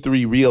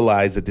CP3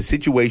 realized that the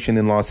situation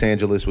in Los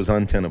Angeles was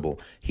untenable.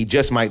 He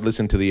just might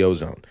listen to the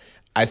ozone.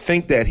 I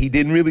think that he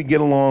didn't really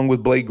get along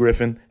with Blake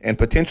Griffin, and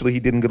potentially he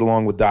didn't get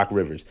along with Doc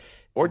Rivers.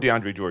 Or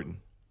DeAndre Jordan.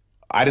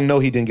 I didn't know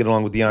he didn't get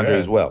along with DeAndre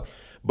as well.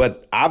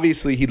 But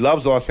obviously he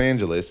loves Los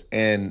Angeles,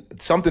 and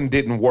something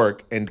didn't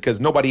work, and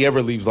because nobody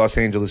ever leaves Los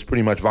Angeles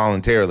pretty much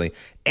voluntarily,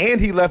 and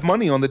he left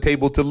money on the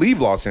table to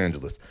leave Los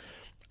Angeles.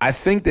 I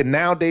think that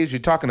nowadays you're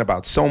talking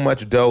about so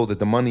much dough that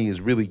the money is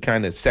really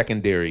kind of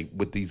secondary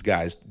with these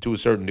guys to a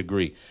certain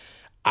degree.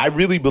 I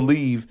really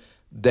believe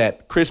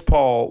that Chris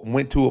Paul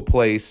went to a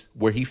place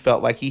where he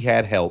felt like he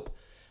had help.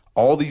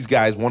 All these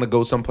guys want to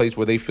go someplace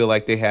where they feel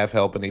like they have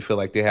help and they feel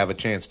like they have a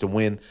chance to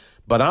win.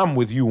 But I'm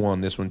with you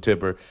on this one,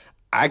 Tipper.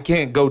 I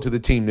can't go to the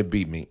team that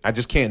beat me. I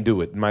just can't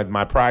do it.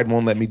 My pride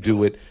won't let me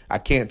do it. I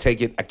can't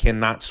take it. I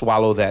cannot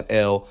swallow that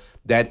L.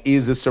 That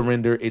is a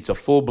surrender. It's a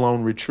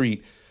full-blown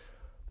retreat.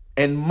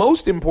 And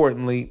most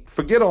importantly,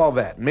 forget all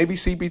that. Maybe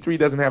CP3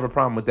 doesn't have a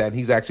problem with that. And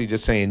he's actually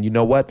just saying, you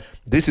know what?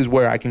 This is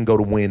where I can go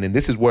to win, and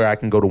this is where I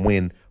can go to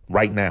win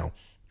right now.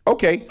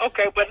 Okay.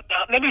 Okay, but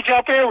let me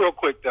jump in real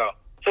quick, though.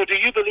 So do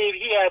you believe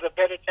he has a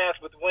better chance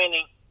with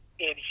winning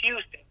in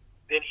Houston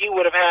than he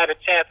would have had a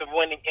chance of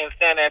winning in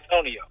San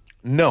Antonio?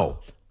 No,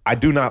 I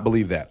do not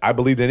believe that. I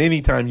believe that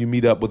anytime you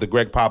meet up with a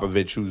Greg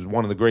Popovich, who's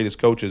one of the greatest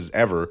coaches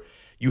ever,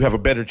 you have a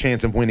better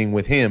chance of winning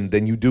with him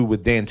than you do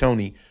with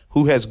D'Antoni,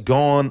 who has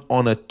gone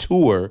on a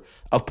tour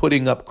of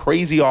putting up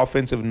crazy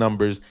offensive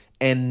numbers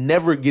and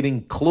never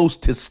getting close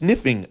to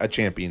sniffing a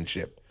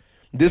championship.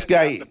 This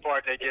guy, that's the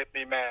part that gets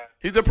me mad.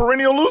 He's a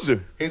perennial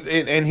loser.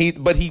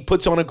 But he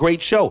puts on a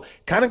great show.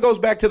 Kind of goes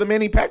back to the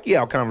Manny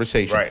Pacquiao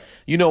conversation. Right.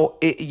 You know,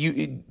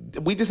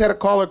 we just had a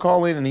caller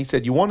call in and he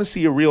said, you want to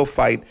see a real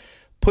fight,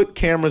 put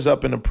cameras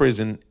up in a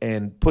prison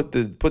and put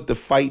the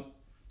fight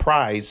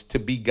prize to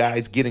be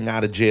guys getting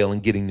out of jail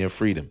and getting their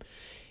freedom.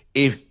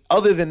 If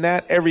other than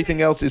that,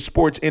 everything else is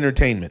sports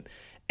entertainment.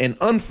 And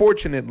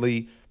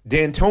unfortunately,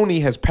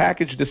 D'Antoni has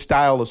packaged a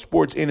style of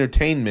sports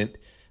entertainment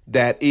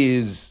that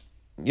is,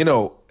 you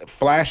know,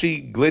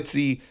 flashy,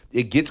 glitzy.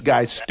 It gets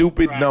guys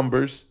stupid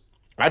numbers.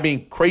 I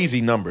mean,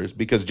 crazy numbers,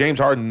 because James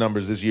Harden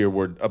numbers this year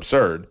were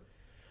absurd.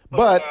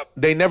 But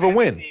they never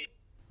win.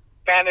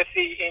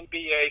 Fantasy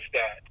NBA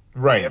stat.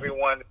 Right.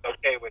 Everyone is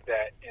okay with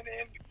that. And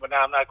well,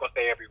 now I'm not going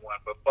to say everyone,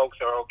 but folks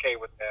are okay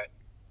with that.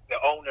 The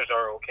owners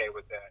are okay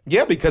with that.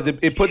 Yeah, because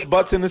it puts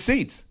butts in the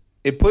seats.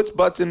 It puts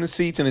butts in the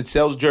seats, and it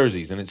sells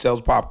jerseys, and it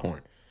sells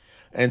popcorn.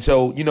 And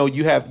so, you know,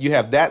 you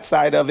have that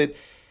side of it,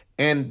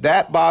 and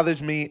that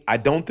bothers me. I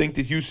don't think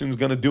that Houston's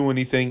going to do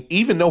anything,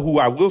 even though who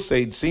I will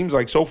say it seems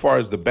like so far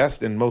is the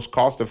best and most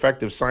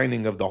cost-effective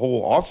signing of the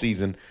whole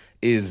offseason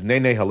is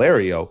Nene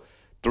Hilario.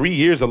 3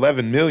 years,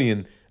 $11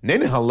 million.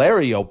 Nene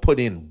Hilario put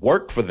in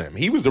work for them.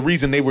 He was the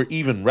reason they were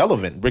even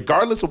relevant,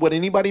 regardless of what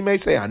anybody may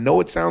say. I know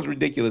it sounds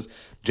ridiculous.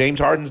 James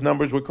Harden's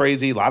numbers were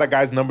crazy. A lot of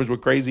guys' numbers were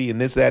crazy, and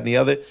this, that, and the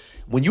other.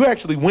 When you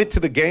actually went to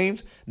the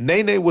games,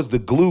 Nene was the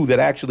glue that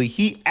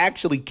he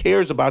actually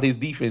cares about his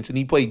defense, and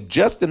he played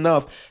just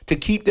enough to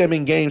keep them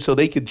in games so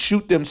they could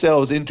shoot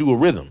themselves into a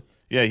rhythm.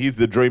 Yeah, he's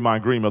the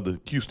Draymond Green of the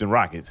Houston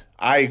Rockets.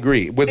 I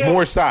agree, with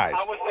more size.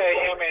 I would say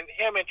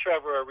him and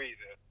Trevor Ariza.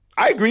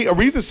 I agree.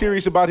 Ariza's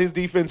serious about his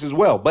defense as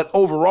well. But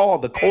overall,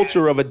 the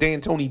culture of a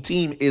D'Antoni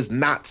team is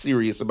not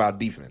serious about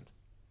defense.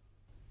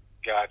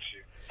 Got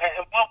you. And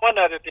one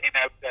other thing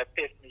that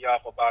pissed me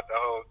off about the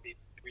whole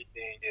C3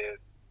 thing is,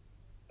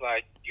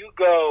 like, you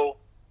go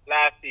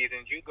last season,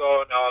 you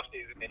go in the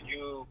offseason, and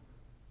you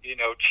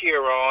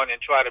cheer on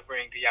and try to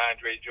bring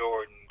DeAndre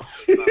Jordan.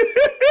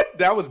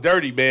 That was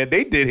dirty, man.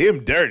 They did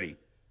him dirty.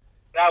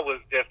 That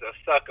was just a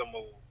sucker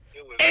move.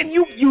 And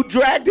you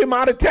dragged him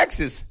out of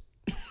Texas.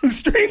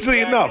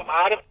 Strangely enough,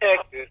 out of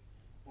Texas,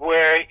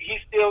 where he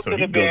still could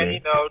have been,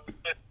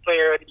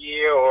 player of the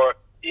year or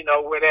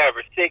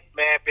whatever, six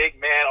man, big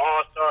man,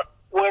 all-star,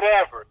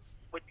 whatever.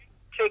 But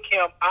you took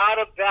him out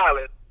of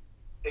Dallas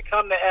to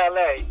come to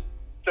L.A.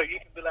 so you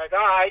can be like, all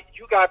right,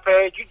 you got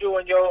paid, you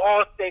doing your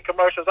All-State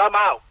commercials, I'm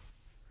out.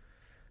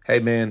 Hey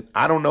man,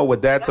 I don't know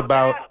what that's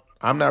about.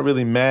 I'm not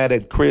really mad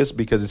at Chris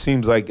because it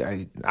seems like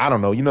I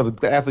don't know.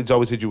 The athletes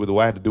always hit you with,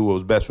 I had to do what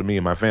was best for me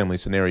and my family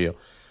scenario.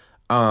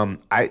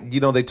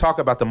 They talk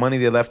about the money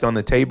they left on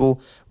the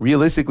table.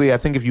 Realistically, I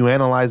think if you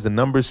analyze the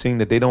numbers, seeing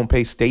that they don't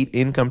pay state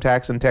income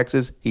tax in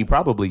Texas, he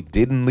probably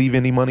didn't leave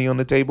any money on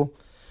the table.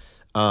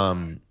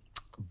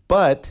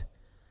 But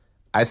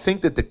I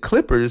think that the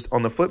Clippers,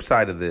 on the flip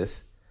side of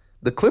this,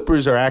 the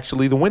Clippers are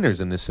actually the winners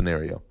in this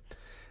scenario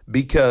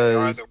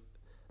because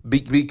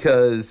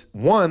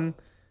one,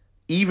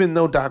 even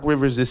though Doc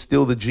Rivers is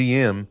still the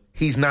GM,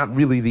 he's not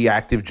really the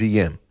active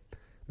GM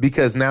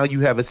because now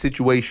you have a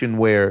situation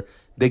where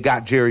they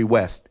got Jerry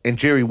West, and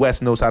Jerry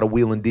West knows how to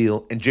wheel and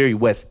deal, and Jerry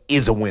West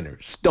is a winner,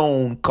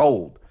 stone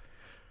cold.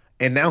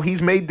 And now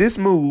he's made this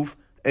move,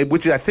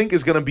 which I think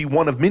is going to be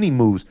one of many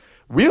moves.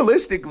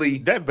 Realistically,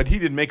 but he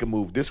didn't make a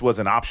move. This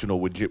wasn't optional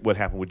with what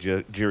happened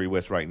with Jerry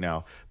West right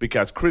now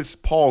because Chris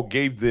Paul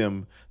gave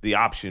them the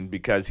option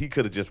because he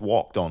could have just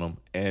walked on them,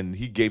 and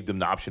he gave them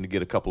the option to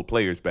get a couple of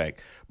players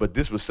back. But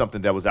this was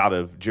something that was out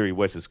of Jerry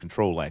West's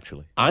control,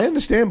 actually. I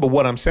understand, but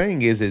what I'm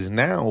saying is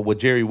now what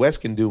Jerry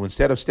West can do,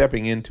 instead of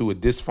stepping into a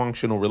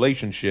dysfunctional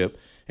relationship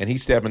and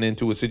he's stepping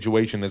into a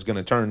situation that's going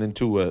to turn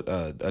into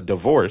a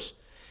divorce,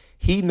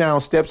 he now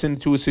steps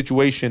into a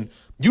situation.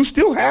 You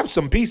still have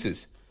some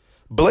pieces.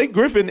 Blake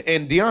Griffin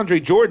and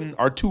DeAndre Jordan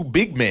are two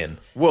big men.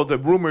 Well, the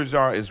rumors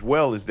are as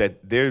well is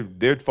that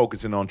they're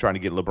focusing on trying to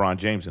get LeBron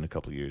James in a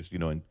couple of years,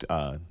 and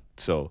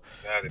so.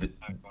 That is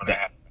not going to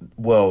happen.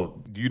 Well,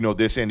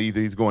 they're saying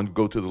either he's going to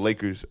go to the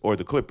Lakers or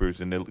the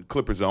Clippers, and the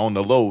Clippers are on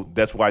the low.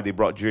 That's why they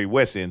brought Jerry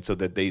West in, so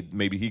that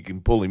maybe he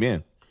can pull him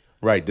in.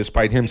 Right,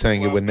 despite him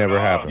saying it would never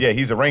happen. Yeah,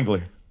 he's a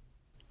wrangler.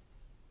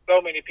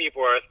 So many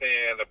people are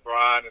saying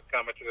LeBron is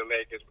coming to the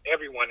Lakers.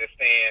 Everyone is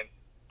saying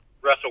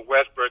Russell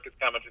Westbrook is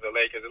coming to the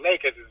Lakers. The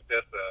Lakers is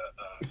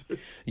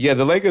just Yeah,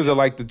 the Lakers are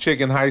like the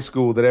chick in high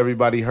school that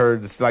everybody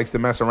heard likes to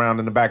mess around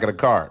in the back of the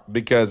car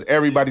because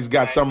everybody's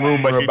got some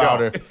rumor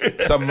about her.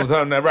 Something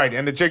right,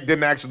 and the chick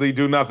didn't actually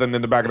do nothing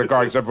in the back of the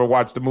car except for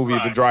watch the movie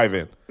at the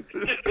drive-in.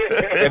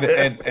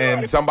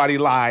 and somebody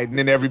lied, and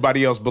then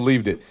everybody else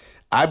believed it.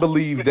 I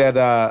believe that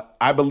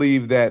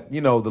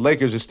the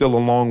Lakers are still a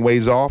long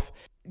ways off.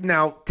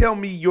 Now, tell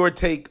me your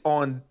take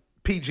on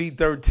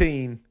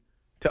PG-13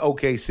 to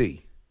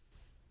OKC.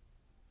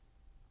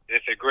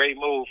 It's a great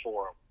move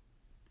for him.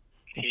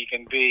 He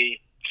can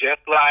be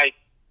just like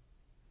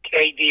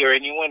KD or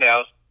anyone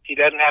else. He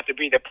doesn't have to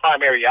be the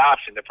primary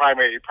option, the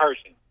primary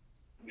person.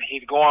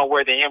 He's going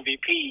where the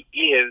MVP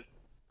is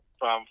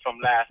from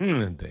last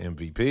year. The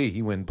MVP.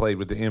 He went and played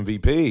with the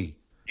MVP.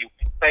 He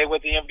played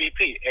with the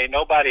MVP. Ain't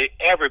nobody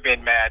ever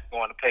been mad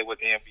going to play with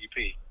the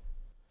MVP.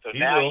 So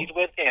he's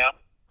with him.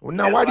 Well,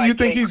 now, why do you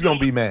think he's going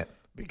to be mad?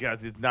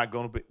 Because it's not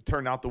going to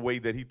turn out the way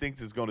that he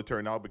thinks it's going to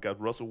turn out, because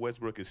Russell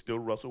Westbrook is still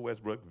Russell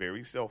Westbrook,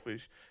 very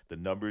selfish. The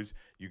numbers,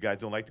 you guys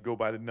don't like to go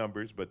by the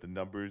numbers, but the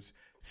numbers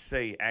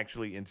say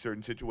actually in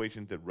certain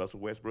situations that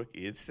Russell Westbrook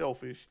is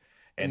selfish.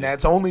 And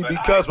that's only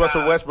because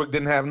Russell Westbrook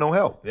didn't have no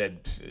help.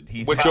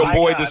 With your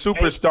boy, the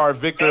superstar,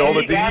 Victor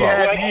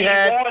Oladipo.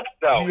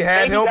 He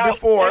had help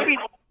before.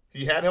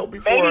 He had help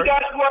before. Maybe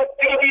that's what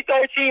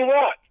PG-13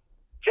 wants.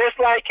 Just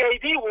like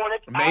KD wanted.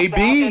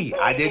 Maybe.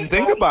 I didn't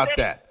think about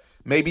that.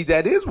 Maybe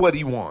that is what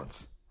he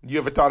wants. You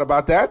ever thought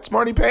about that,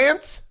 Smarty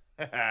Pants?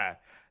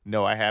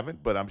 No, I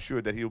haven't, but I'm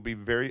sure that he'll be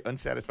very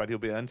unsatisfied. He'll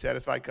be an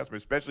unsatisfied customer,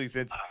 especially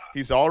since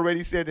he's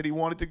already said that he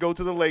wanted to go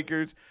to the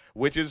Lakers,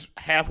 which is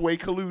halfway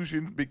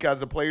collusion, because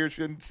the players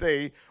shouldn't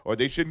say, or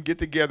they shouldn't get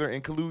together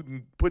and collude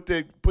and put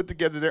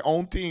together their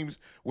own teams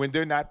when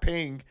they're not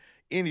paying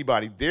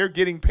anybody. They're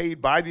getting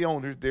paid by the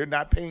owners. They're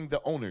not paying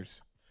the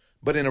owners.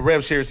 But in a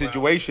rev share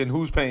situation,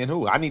 who's paying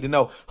who? I need to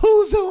know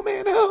who's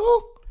zooming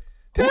who.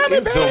 And at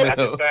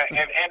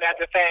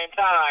the same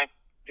time,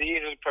 these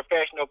are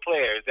professional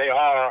players. They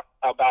are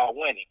about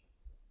winning.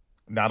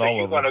 Not all of them.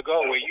 You're going to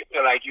go where you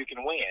feel like you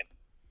can win.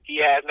 He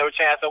has no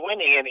chance of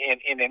winning in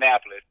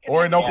Indianapolis.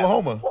 Or in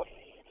Oklahoma.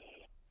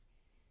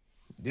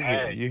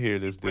 You hear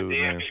this dude,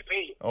 man.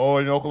 MVP. Oh,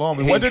 in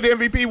Oklahoma. What did the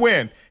MVP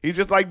win? He's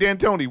just like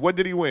D'Antoni. What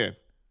did he win?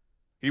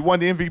 He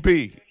won the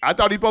MVP. I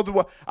thought he was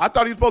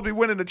supposed to be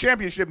winning the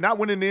championship, not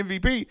winning the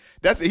MVP.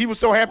 He was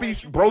so happy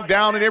he broke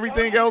down and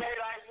everything else.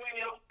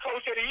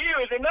 Coach of the year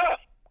is enough.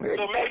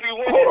 So maybe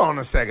hold on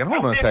a second. Or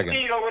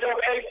whatever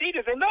AC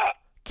is enough.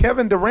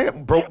 Kevin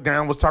Durant broke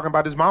down, was talking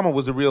about his mama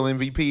was the real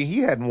MVP. He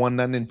hadn't won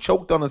nothing and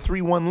choked on a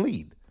 3-1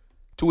 lead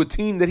to a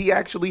team that he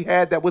actually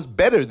had that was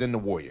better than the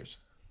Warriors.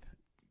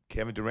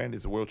 Kevin Durant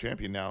is a world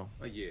champion now.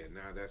 Oh, yeah,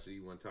 now that's what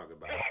you want to talk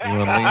about. You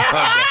want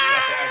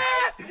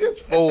to lean this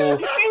fool.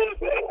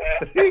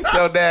 He's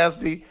so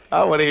nasty.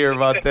 I want to hear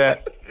about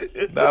that.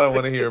 I don't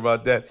want to hear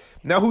about that.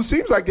 Now, who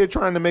seems like they're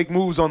trying to make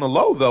moves on the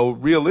low, though,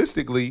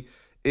 realistically,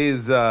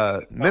 is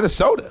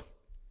Minnesota.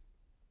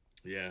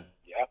 Yeah.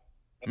 Yep,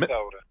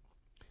 Minnesota.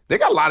 They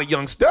got a lot of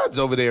young studs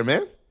over there,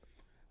 man.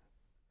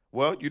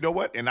 Well, you know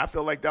what? And I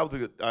feel like that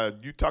was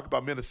you talk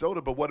about Minnesota,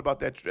 but what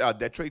about that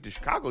trade that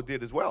Chicago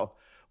did as well?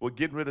 Well,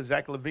 getting rid of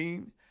Zach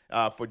LaVine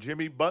for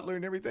Jimmy Butler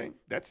and everything.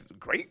 That's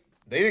great.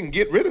 They didn't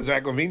get rid of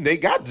Zach LaVine. They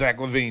got Zach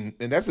LaVine.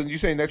 And that's what you're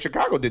saying that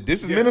Chicago did.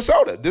 This is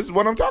Minnesota. This is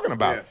what I'm talking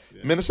about.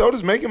 Yeah.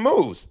 Minnesota's making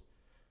moves.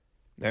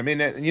 I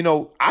mean,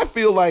 I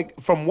feel like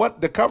from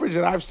what the coverage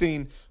that I've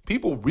seen,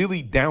 people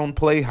really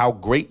downplay how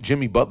great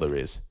Jimmy Butler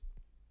is.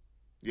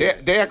 Yeah.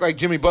 They act like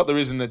Jimmy Butler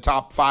isn't the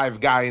top 5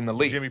 guy in the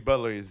league. Jimmy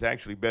Butler is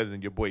actually better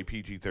than your boy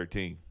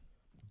PG-13.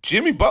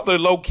 Jimmy Butler,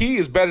 low-key,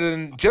 is better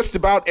than just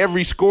about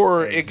every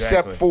scorer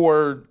except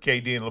for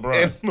KD and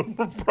LeBron. And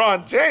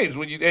LeBron James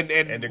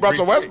and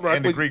Russell Westbrook.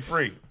 And the Greek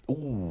Freak.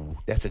 Ooh,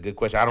 that's a good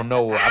question. I don't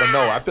know.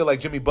 I feel like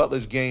Jimmy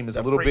Butler's game is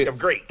a little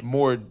bit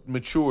more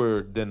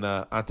mature than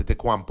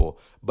Antetokounmpo.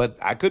 But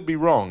I could be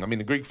wrong. I mean,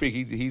 the Greek Freak,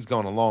 he's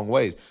gone a long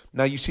ways.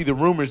 Now, you see the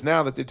rumors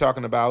now that they're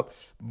talking about.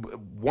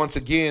 Once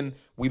again,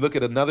 we look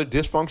at another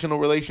dysfunctional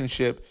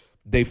relationship.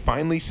 They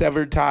finally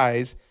severed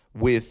ties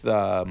with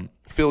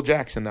Phil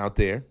Jackson out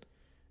there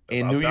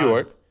in New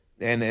York,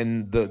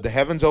 and the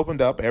heavens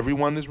opened up.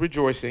 Everyone is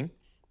rejoicing,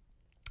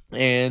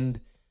 and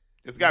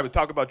this guy would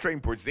talk about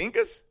trading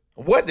Porzingis.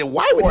 What?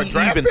 Why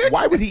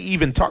would he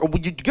even talk?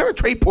 You're gonna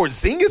trade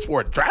Porzingis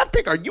for a draft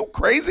pick? Are you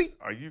crazy?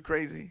 Are you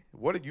crazy?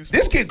 What are you?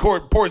 This kid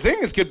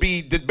Porzingis could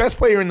be the best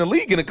player in the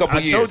league in a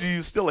couple years. I told you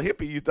you're still a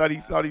hippie. You thought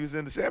he was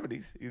in the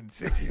 70s, in the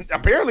 60s.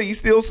 Apparently, he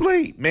still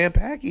sleep. Man,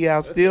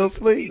 Pacquiao still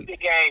sleep. He's the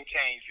game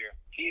changer.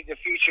 He's the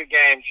future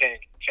game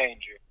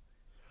changer.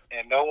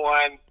 And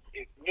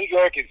New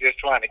York is just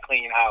trying to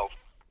clean house.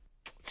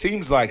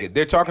 Seems like it.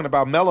 They're talking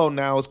about Melo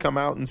now has come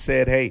out and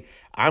said, hey,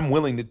 I'm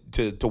willing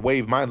to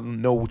waive my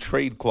no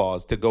trade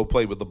clause to go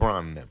play with LeBron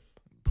and them.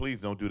 Please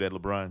don't do that,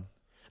 LeBron.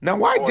 Now,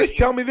 why? Just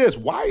tell me this: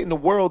 why in the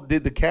world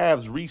did the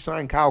Cavs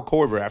re-sign Kyle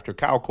Korver after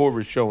Kyle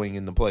Korver's showing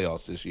in the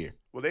playoffs this year?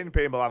 Well, they didn't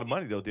pay him a lot of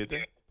money, though, did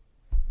they?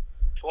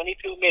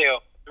 $22 million,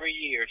 3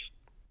 years.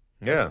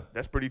 Yeah,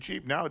 that's pretty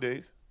cheap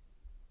nowadays.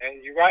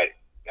 And you're right.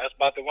 That's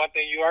about the one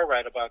thing you are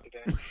right about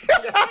today.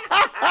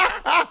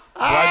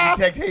 I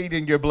detect hate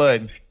in your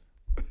blood.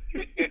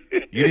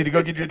 You need to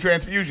go get your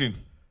transfusion.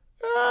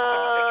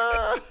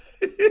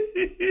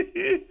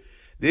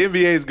 The NBA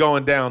is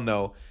going down,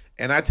 though.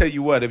 And I tell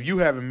you what, if you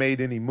haven't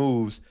made any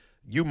moves,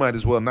 you might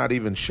as well not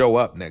even show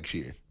up next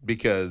year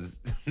because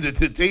the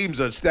teams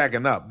are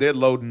stacking up. They're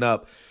loading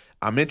up.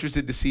 I'm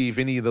interested to see if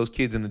any of those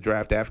kids in the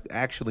draft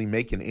actually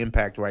make an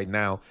impact right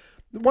now.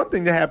 The one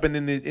thing that happened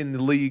in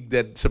the league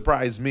that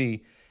surprised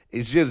me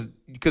is just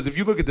because if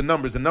you look at the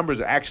numbers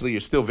actually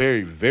are still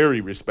very,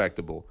 very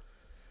respectable.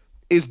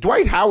 Is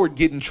Dwight Howard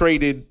getting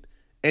traded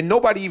and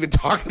nobody even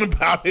talking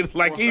about it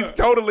like he's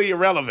totally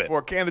irrelevant? For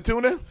a can of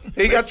tuna?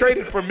 He got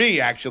traded for me,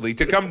 actually,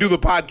 to come do the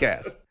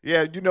podcast.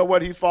 Yeah, you know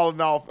what? He's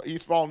fallen off.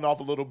 He's fallen off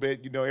a little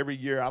bit. You know, every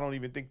year I don't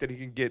even think that he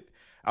can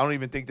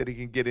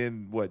get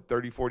in,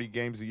 30, 40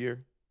 games a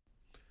year.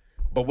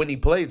 But when he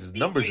plays, his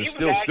numbers are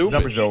still stupid.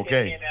 Numbers are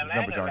okay. His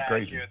numbers aren't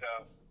crazy.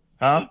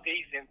 Huh?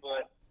 Decent,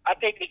 but I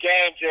think the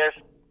game just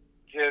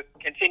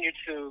continued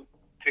to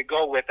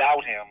go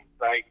without him,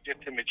 like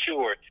just to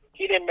mature.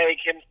 He didn't make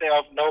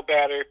himself no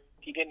better.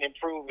 He didn't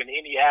improve in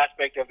any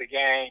aspect of the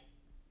game.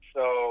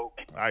 So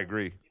I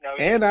agree. You know,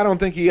 and I don't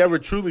think he ever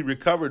truly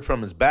recovered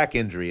from his back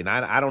injury. And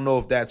I don't know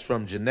if that's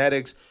from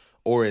genetics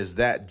or is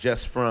that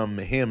just from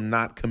him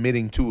not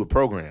committing to a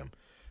program.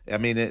 I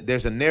mean,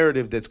 there's a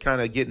narrative that's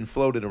kind of getting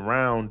floated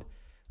around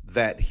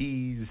that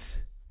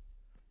he's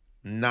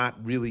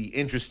not really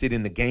interested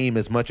in the game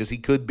as much as he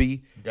could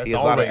be. That's he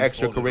has a lot of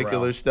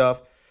extracurricular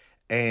stuff.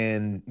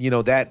 And, you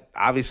know, that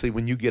obviously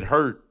when you get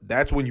hurt,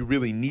 that's when you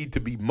really need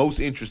to be most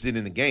interested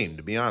in the game,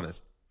 to be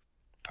honest.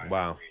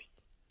 Wow.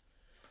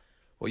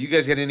 Well, you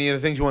guys got any other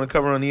things you want to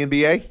cover on the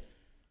NBA?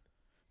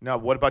 Now,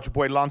 what about your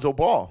boy Lonzo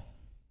Ball?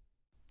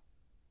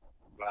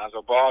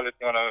 Lonzo Ball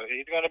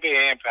he's gonna be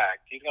an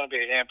impact. He's gonna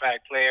be an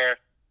impact player.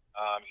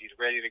 He's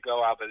ready to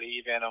go. I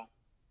believe in him.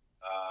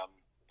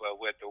 But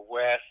with the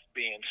West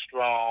being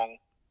strong,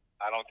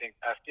 I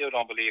still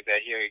don't believe that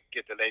he'll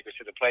get the Lakers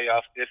to the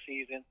playoffs this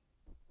season.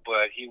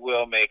 But he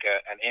will make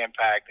an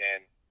impact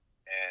and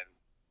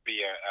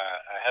be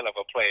a hell of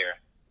a player.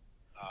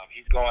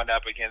 He's going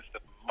up against the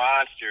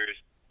monsters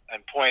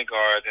and point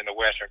guards in the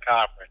Western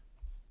Conference.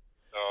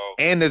 So,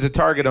 and there's a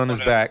target on his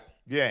back.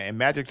 Yeah, and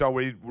Magic's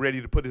already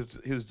ready to put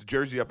his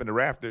jersey up in the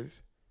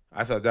rafters.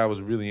 I thought that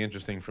was really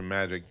interesting for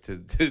Magic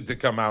to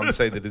come out and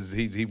say that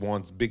he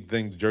wants big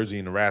things, jersey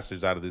in the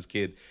rafters out of this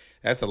kid.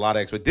 That's a lot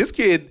of expect. This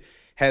kid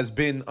has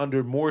been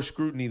under more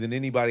scrutiny than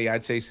anybody,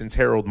 I'd say, since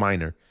Harold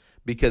Miner.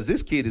 Because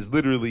this kid is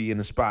literally in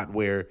a spot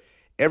where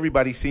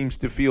everybody seems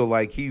to feel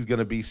like he's going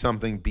to be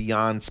something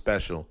beyond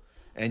special.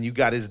 And you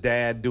got his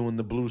dad doing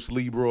the Bruce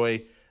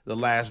Leroy, the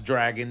last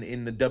dragon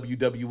in the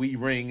WWE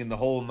ring and the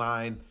whole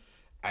nine.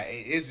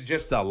 It's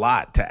just a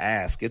lot to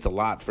ask. It's a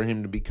lot for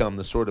him to become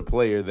the sort of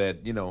player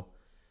that, you know,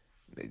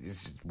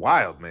 it's just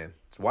wild, man.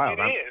 It's wild.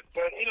 It is,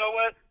 but you know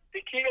what?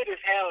 The kid is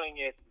handling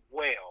it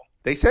well.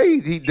 They say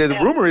the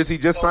rumor is he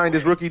just signed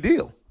his rookie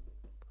deal.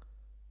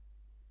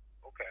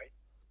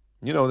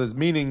 You know, there's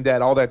meaning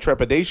that all that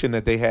trepidation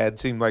that they had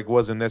seemed like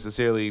wasn't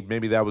necessarily,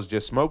 maybe that was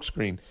just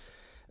smokescreen.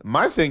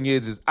 My thing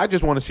is I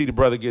just want to see the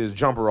brother get his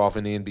jumper off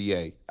in the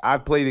NBA.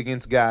 I've played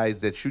against guys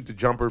that shoot the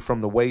jumper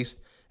from the waist,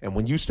 and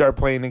when you start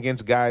playing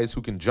against guys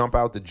who can jump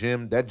out the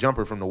gym, that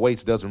jumper from the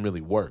waist doesn't really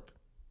work.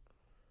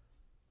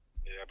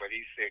 Yeah, but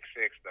he's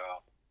 6'6",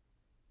 though.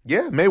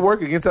 Yeah, it may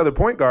work against other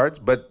point guards,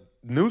 but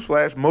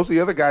newsflash, most of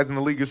the other guys in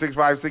the league are 6'5",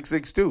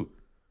 6'6", too.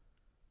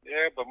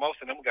 Yeah, but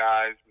most of them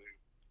guys,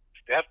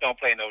 Steph don't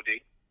play no D.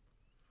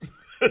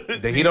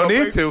 He don't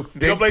need to.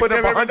 They're putting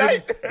up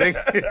 100.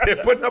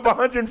 They're putting up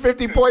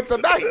 150 points a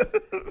night.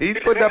 He's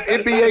putting up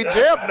NBA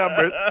Jam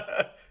numbers.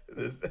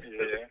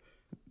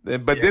 Yeah.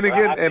 But then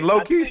again, and low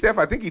key, Steph,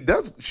 I think he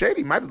does.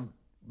 Shady might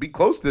be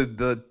close to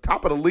the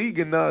top of the league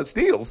in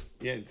steals.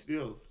 Yeah,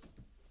 steals.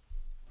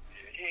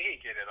 He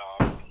get it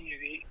all.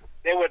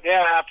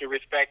 They'll have to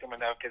respect him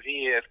enough because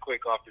he is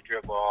quick off the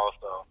dribble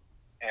also,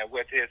 and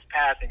with his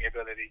passing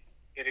ability,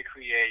 it'll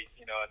create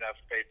enough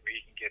space where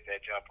he can get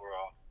that jumper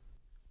off.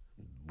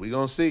 We're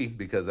going to see,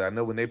 because I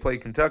know when they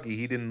played Kentucky,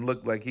 he didn't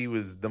look like he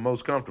was the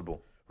most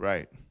comfortable.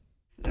 Right.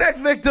 Next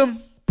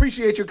victim.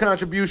 Appreciate your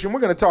contribution. We're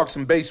going to talk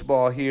some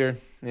baseball here,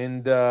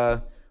 and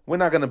we're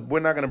not going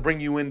to bring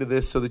you into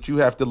this so that you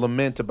have to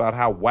lament about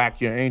how whack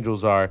your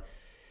Angels are.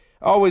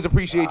 Always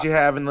appreciate you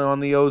having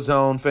on the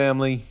Ozone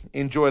family.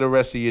 Enjoy the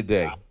rest of your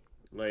day.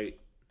 Late.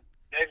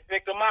 Next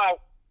victim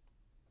out.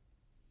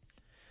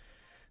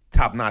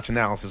 Top-notch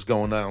analysis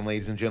going down,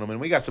 ladies and gentlemen.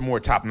 We got some more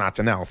top-notch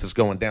analysis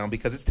going down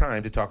because it's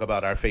time to talk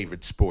about our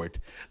favorite sport,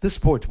 the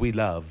sport we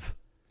love,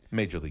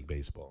 Major League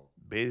Baseball.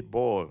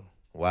 Baseball.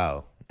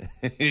 Wow.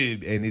 and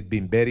it's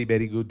been very,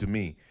 very good to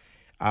me.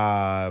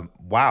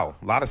 Wow,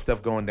 a lot of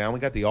stuff going down. We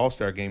got the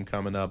All-Star game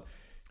coming up.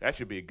 That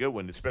should be a good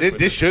one, especially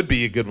This should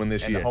be a good one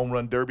this and year. the home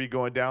run derby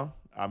going down.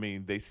 I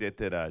mean, they said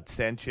that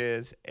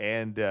Sanchez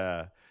and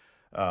Aaron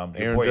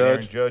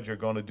Judge are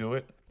going to do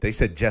it. They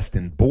said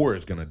Justin Bour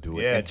is going to do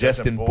it. Yeah, and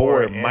Justin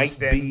Bour Bour might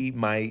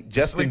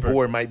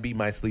be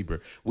my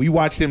sleeper. We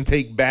watched him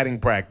take batting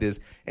practice,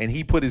 and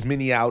he put as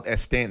many out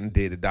as Stanton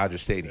did at Dodger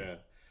Stadium. Yeah.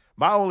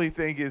 My only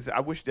thing is, I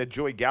wish that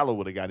Joey Gallo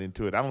would have got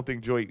into it. I don't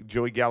think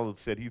Joey Gallo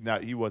said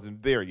he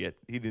wasn't there yet.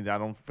 He didn't. I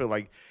don't feel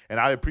like, and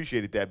I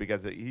appreciated that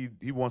because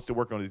he wants to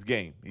work on his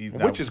game,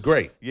 which is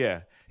great.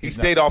 Yeah, he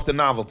stayed off the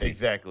novelty.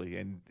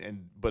 Exactly,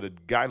 but a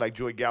guy like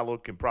Joey Gallo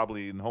can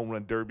probably in home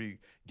run derby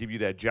give you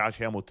that Josh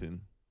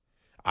Hamilton.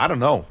 I don't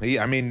know.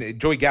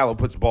 Joey Gallo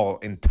puts the ball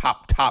in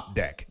top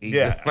deck.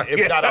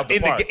 If not out the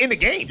park. In the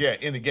game. Yeah,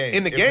 in the game.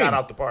 In the if game. Not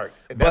out the park.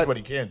 And that's what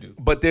he can do.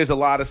 But there's a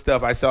lot of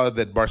stuff. I saw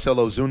that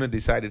Barcelo Zuna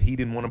decided he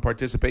didn't want to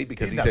participate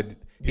because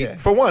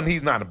for one,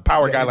 he's not a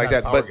power guy like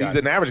that, but he's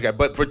an average guy.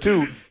 But for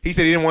two, he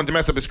said he didn't want to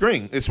mess up his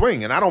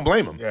swing, and I don't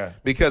blame him. Yeah.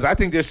 Because I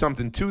think there's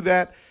something to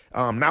that.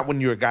 Not when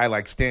you're a guy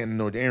like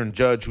Stanton or Aaron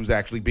Judge who's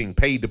actually being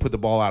paid to put the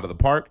ball out of the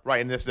park. Right,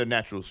 and that's their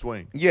natural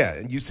swing. Yeah,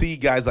 and you see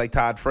guys like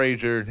Todd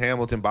Frazier,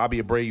 Hamilton,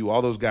 Bobby Abreu,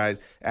 all those guys,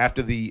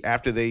 after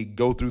they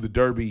go through the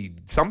Derby,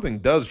 something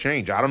does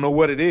change. I don't know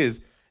what it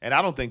is. And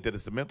I don't think that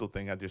it's a mental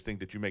thing. I just think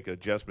that you make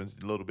adjustments,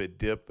 a little bit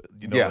dip,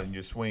 in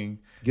your swing.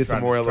 Get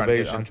some more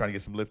elevation. I'm trying to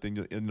get some lift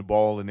in the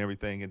ball and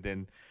everything, and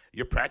then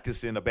you're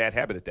practicing a bad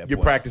habit at that point.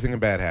 You're practicing a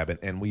bad habit,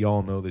 and we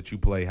all know that you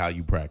play how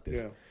you practice.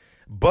 Yeah.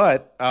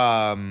 But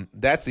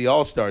that's the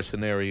All-Star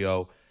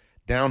scenario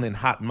down in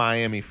hot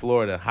Miami,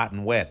 Florida, hot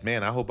and wet.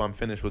 Man, I hope I'm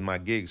finished with my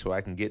gig so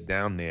I can get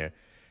down there.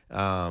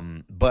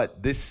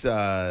 But this,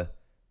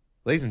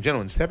 ladies and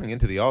gentlemen, stepping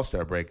into the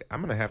All-Star break,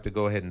 I'm going to have to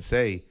go ahead and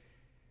say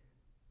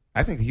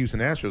I think the Houston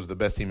Astros are the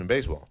best team in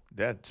baseball.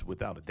 That's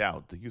without a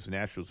doubt. The Houston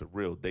Astros are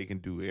real. They can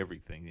do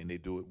everything, and they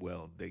do it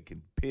well. They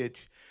can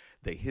pitch.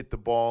 They hit the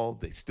ball.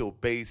 They steal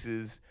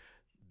bases.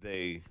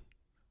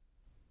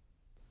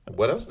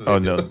 What else do they do?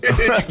 No.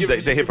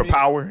 they hit for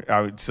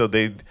power. So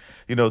they're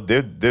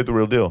the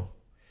real deal.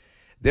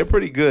 They're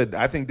pretty good.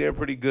 I think they're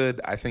pretty good.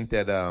 I think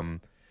that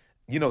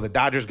the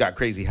Dodgers got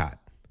crazy hot,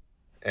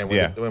 and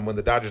when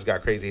the Dodgers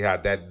got crazy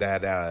hot,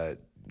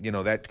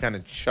 that kind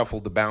of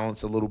shuffled the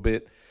balance a little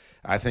bit.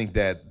 I think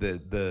that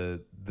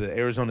the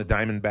Arizona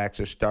Diamondbacks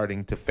are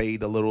starting to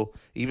fade a little,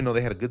 even though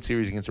they had a good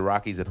series against the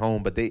Rockies at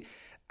home. But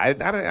I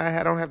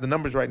don't have the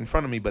numbers right in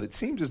front of me, but it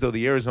seems as though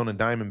the Arizona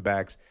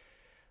Diamondbacks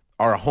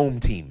are a home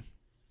team,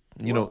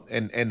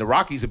 and the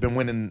Rockies have been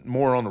winning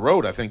more on the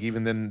road, I think,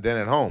 even than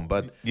at home.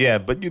 But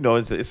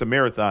it's a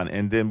marathon,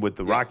 and then with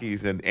the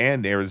Rockies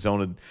and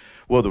Arizona,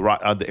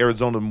 the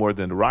Arizona more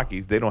than the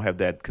Rockies, they don't have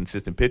that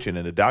consistent pitching,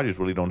 and the Dodgers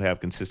really don't have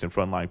consistent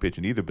frontline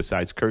pitching either,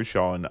 besides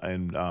Kershaw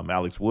and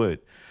Alex Wood,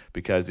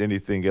 because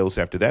anything else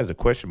after that is a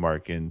question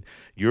mark. And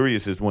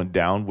Urias has went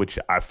down, which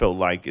I felt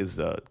like is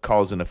a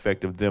cause and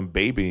effect of them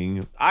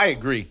babying. I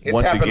agree. It's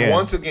happened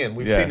once again.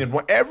 We've seen it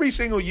every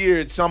single year.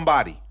 It's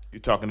somebody. You're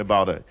talking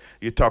about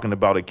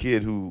a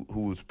kid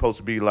who's supposed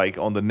to be like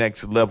on the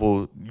next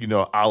level,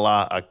 a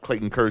la a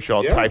Clayton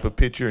Kershaw type of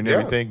pitcher and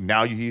everything.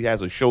 Now he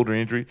has a shoulder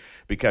injury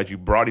because you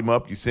brought him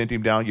up, you sent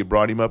him down, you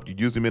brought him up, you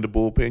used him in the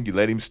bullpen, you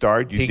let him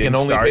start. He can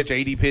only pitch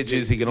 80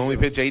 pitches. He can only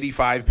pitch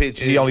 85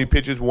 pitches. He only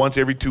pitches once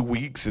every 2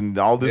 weeks and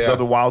all this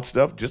other wild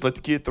stuff. Just let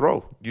the kid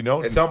throw.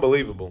 It's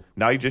unbelievable.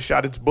 Now he just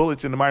shot his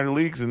bullets in the minor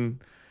leagues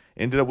and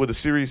ended up with a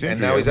serious injury.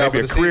 And now he's out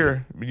for the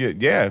career. Season.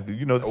 Yeah,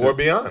 or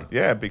beyond.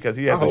 Yeah, because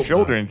he has a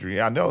shoulder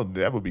injury. I know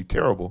that would be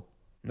terrible.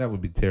 That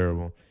would be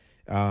terrible.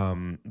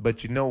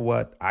 But you know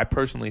what? I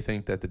personally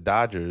think that the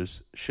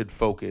Dodgers should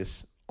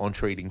focus on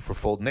trading for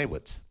Fulton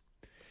Awitz.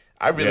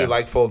 I really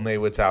like Fulton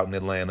Awitz out in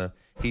Atlanta.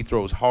 He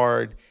throws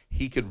hard.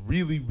 He could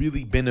really,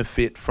 really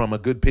benefit from a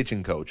good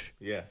pitching coach.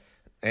 Yeah.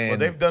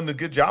 And they've done a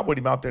good job with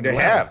him out there in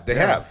Atlanta. They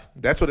have.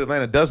 That's what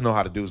Atlanta does know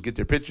how to do, is get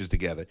their pitchers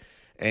together.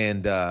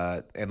 And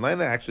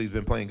Atlanta actually has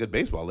been playing good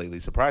baseball lately,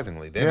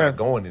 surprisingly. They're not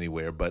going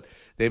anywhere, but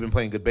they've been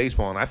playing good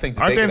baseball. And I think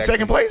that aren't they in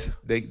second place?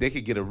 They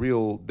could get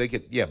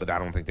but I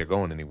don't think they're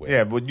going anywhere.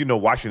 Yeah, but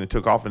Washington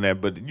took off in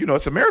that. But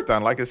it's a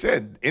marathon. Like I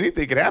said,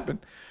 anything could happen.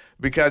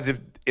 Because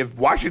if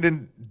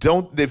Washington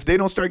if they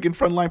don't start getting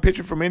frontline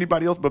pitching from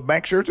anybody else but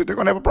Max Scherzer, they're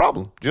going to have a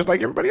problem, just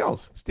like everybody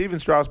else. Steven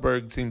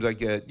Strasburg seems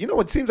like it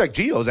seems like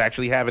Gio's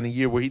actually having a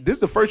year where this is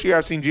the first year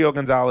I've seen Gio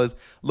Gonzalez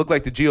look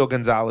like the Gio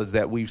Gonzalez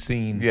that we've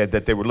seen. Yeah,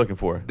 that they were looking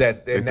for.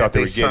 That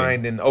they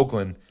signed in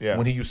Oakland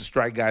when he used to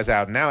strike guys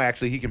out. Now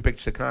actually he can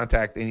pitch to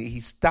contact, and he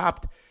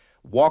stopped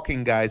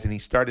walking guys and he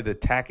started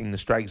attacking the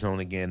strike zone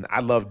again. I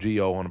love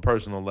Gio on a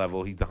personal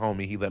level. He's the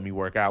homie. He let me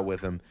work out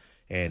with him.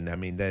 And, I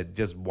mean, that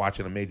just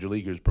watching the major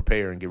leaguers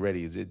prepare and get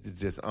ready, it's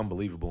just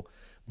unbelievable.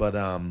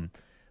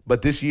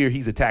 But this year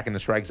he's attacking the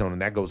strike zone, and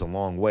that goes a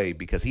long way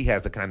because he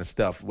has the kind of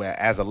stuff where,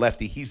 as a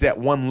lefty, he's that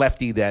one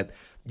lefty that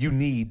you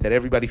need, that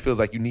everybody feels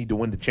like you need to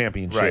win the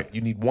championship. Right. You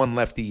need one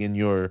lefty in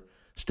your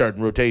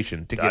starting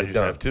rotation to get it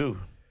done. Have two.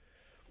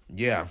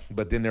 Yeah,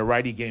 but then their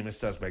righty game is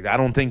suspect. I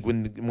don't think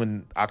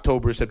when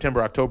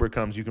September, October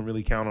comes, you can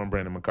really count on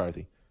Brandon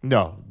McCarthy.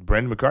 No,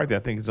 Brandon McCarthy, I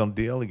think, is on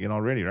DL again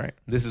already, right?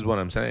 This is what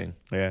I'm saying.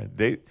 Yeah,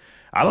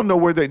 I don't know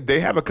where they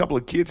have a couple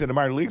of kids in the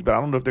minor leagues, but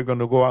I don't know if they're going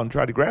to go out and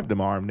try to grab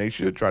them arm. They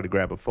should try to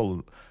grab a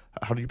full.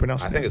 How do you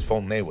pronounce it? I think it's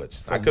Fulton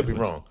Nawitz. I could be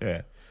wrong.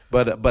 Yeah,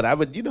 but I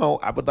would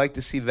I would like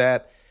to see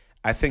that.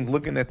 I think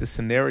looking at the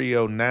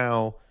scenario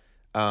now,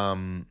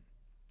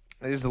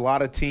 there's a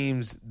lot of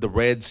teams. The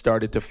Reds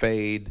started to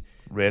fade.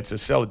 Reds are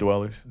cellar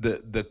dwellers.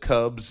 The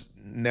Cubs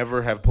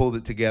never have pulled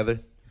it together.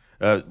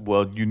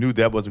 Well, you knew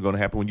that wasn't going to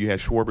happen when you had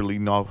Schwarber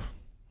leading off.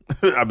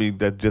 I mean,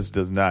 that just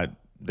does not.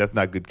 That's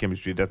not good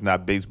chemistry. That's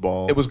not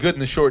baseball. It was good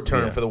in the short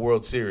term for the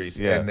World Series,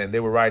 and then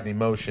they were riding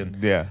emotion.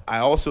 Yeah. I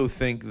also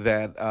think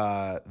that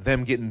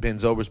them getting Ben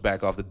Zobrist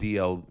back off the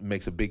DL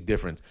makes a big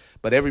difference.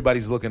 But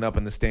everybody's looking up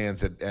in the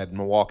stands at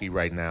Milwaukee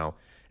right now,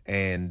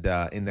 and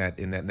in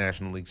that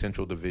National League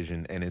Central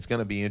Division, and it's going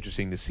to be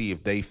interesting to see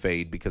if they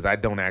fade because I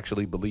don't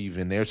actually believe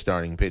in their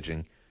starting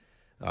pitching.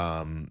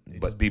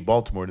 But beat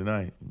Baltimore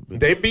tonight.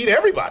 They beat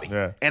everybody.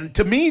 Yeah. And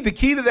to me, the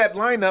key to that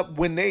lineup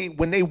when they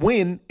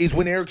win is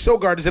when Eric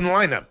Sogard is in the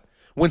lineup.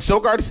 When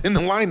Sogard is in the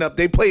lineup,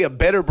 they play a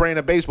better brand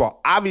of baseball.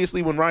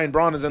 Obviously, when Ryan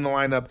Braun is in the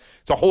lineup,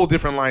 it's a whole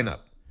different lineup.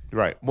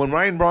 Right. When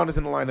Ryan Braun is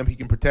in the lineup, he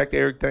can protect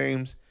Eric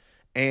Thames,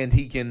 and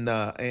he can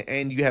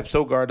and you have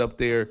Sogard up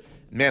there.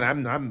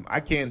 Man, I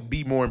can't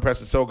be more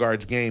impressed with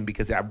Sogard's game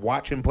because I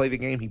watch him play the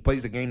game. He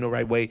plays the game the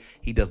right way.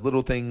 He does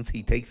little things.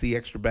 He takes the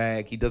extra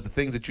bag. He does the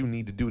things that you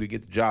need to do to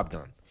get the job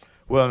done.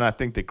 Well, and I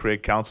think that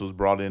Craig Counsell's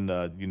brought in,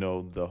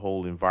 the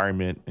whole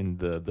environment and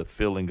the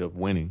feeling of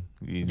winning.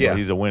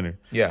 He's a winner.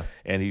 Yeah,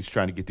 and he's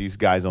trying to get these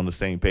guys on the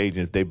same page.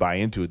 And if they buy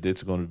into it,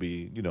 it's going to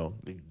be,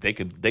 they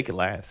could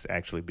last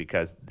actually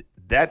because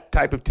that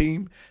type of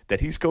team that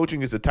he's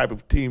coaching is the type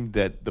of team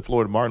that the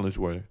Florida Marlins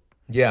were.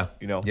 Yeah.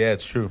 Yeah,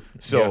 it's true.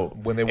 So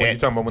when you're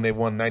talking about when they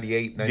won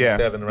 98,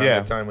 97, around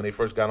that time when they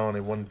first got on,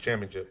 they won the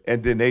championship.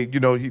 And then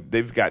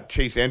they've got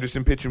Chase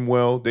Anderson pitching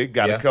well. They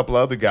got a couple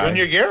other guys.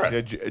 Junior Guerra.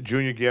 Yeah,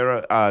 Junior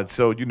Guerra.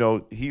 So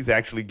he's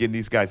actually getting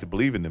these guys to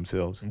believe in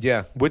themselves.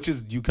 Yeah, which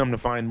is you come to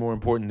find more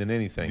important than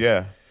anything.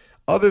 Yeah.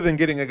 Other than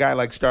getting a guy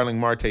like Starling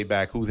Marte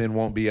back, who then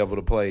won't be able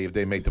to play if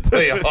they make the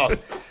playoffs,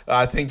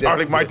 I think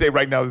Starling Marte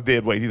right now is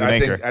dead weight. He's an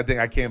anchor.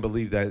 I can't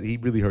believe that he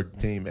really hurt the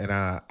team, and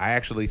I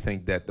actually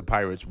think that the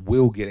Pirates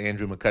will get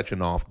Andrew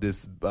McCutchen off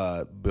this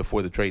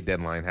before the trade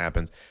deadline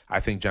happens.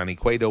 I think Johnny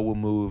Cueto will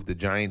move. The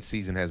Giants'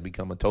 season has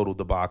become a total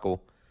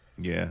debacle.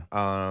 Yeah.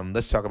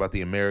 Let's talk about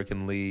the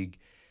American League.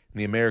 In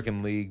the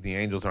American League, the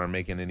Angels aren't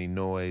making any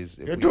noise.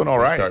 They're doing all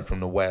right. Start from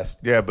the West.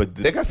 Yeah, but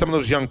they got some of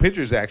those young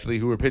pitchers actually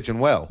who are pitching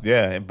well.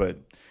 Yeah, but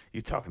you're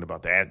talking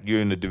about that.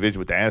 You're in the division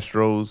with the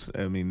Astros.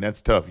 I mean,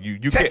 that's tough.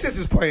 Texas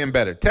is playing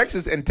better.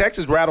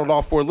 Texas rattled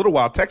off for a little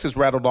while. Texas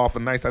rattled off a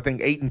nice, I think,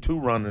 8-2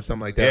 run or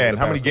something like that. Yeah, and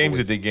how many games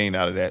did they gain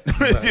out of that?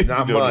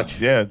 Not much.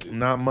 Yeah,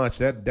 not much.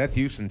 That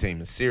Houston team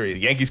is serious.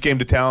 The Yankees came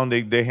to town.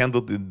 They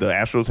handled the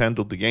Astros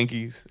handled the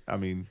Yankees. I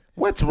mean,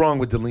 what's wrong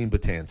with Deline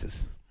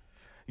Betances?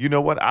 You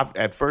know what?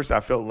 At first, I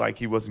felt like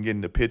he wasn't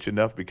getting the pitch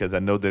enough because I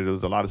know that there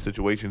was a lot of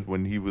situations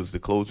when he was the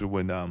closer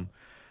when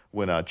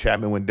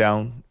Chapman went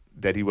down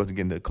that he wasn't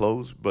getting the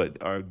close,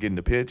 or getting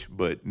the pitch.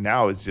 But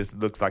now it just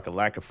looks like a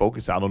lack of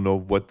focus. I don't know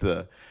what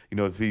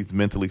if he's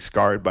mentally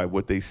scarred by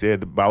what they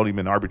said about him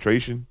in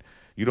arbitration.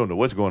 You don't know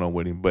what's going on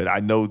with him. But I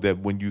know that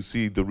when you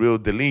see the real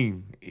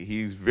Deline,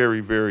 he's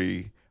very,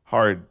 very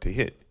hard to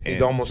hit.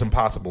 He's almost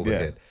impossible to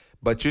hit.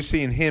 But you're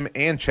seeing him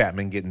and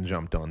Chapman getting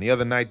jumped on. The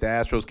other night, the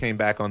Astros came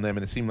back on them,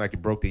 and it seemed like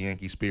it broke the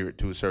Yankee spirit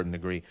to a certain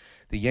degree.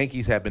 The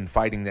Yankees have been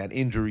fighting that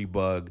injury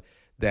bug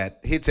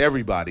that hits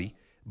everybody,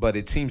 but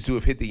it seems to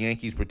have hit the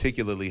Yankees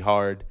particularly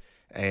hard.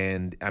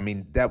 And, I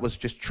mean, that was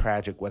just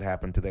tragic what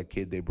happened to that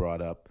kid they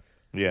brought up.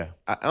 Yeah.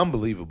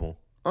 Unbelievable.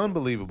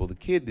 The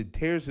kid that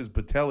tears his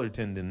patellar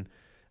tendon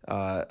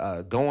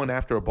going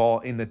after a ball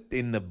in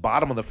the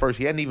bottom of the first.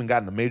 He hadn't even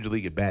gotten a major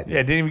league at bat yet.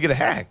 Yeah, didn't even get a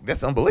hack.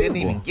 That's unbelievable.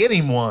 Didn't even get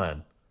him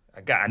one.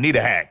 I need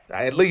a hack.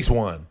 At least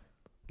one.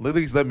 At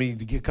least let me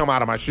come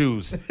out of my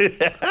shoes.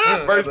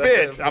 First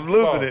pitch. I'm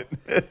losing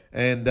it.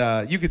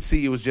 And you could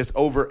see it was just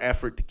over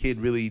effort. The kid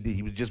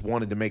he was just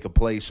wanted to make a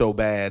play so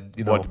bad.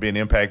 Wanted to be an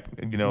impact,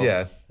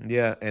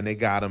 Yeah, and they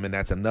got him. And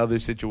that's another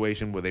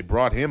situation where they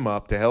brought him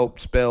up to help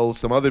spell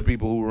some other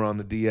people who were on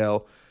the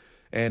DL.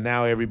 And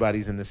now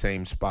everybody's in the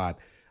same spot.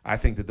 I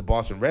think that the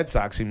Boston Red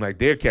Sox seem like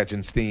they're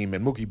catching steam,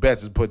 and Mookie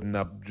Betts is putting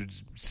up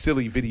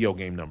silly video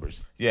game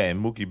numbers. Yeah, and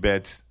Mookie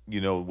Betts,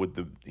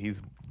 he's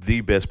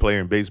the best player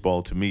in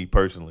baseball to me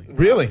personally.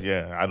 Really?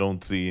 Yeah, I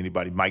don't see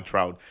anybody. Mike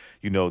Trout,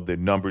 the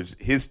numbers.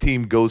 His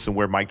team goes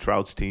somewhere. Mike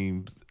Trout's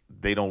teams,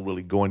 they don't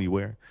really go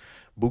anywhere.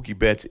 Mookie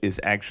Betts is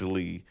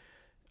actually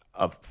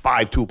a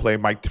 5-tool player.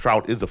 Mike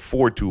Trout is a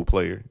 4-tool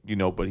player,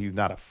 but he's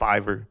not a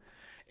fiver.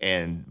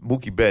 And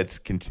Mookie Betts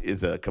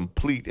is a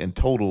complete and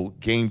total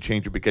game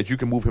changer because you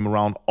can move him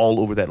around all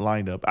over that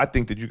lineup. I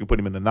think that you can put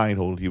him in the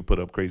 9-hole and he'll put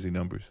up crazy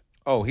numbers.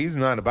 Oh, he's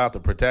not about the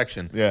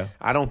protection. Yeah.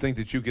 I don't think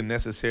that you can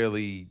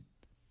necessarily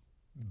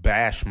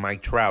bash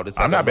Mike Trout. It's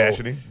like I'm not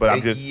bashing him, but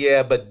I'm just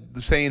but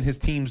saying his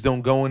teams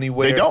don't go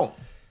anywhere. they don't.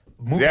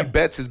 Mookie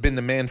Betts has been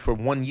the man for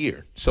 1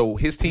 year, so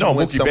his team No,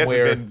 went Mookie Betts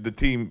somewhere, has been the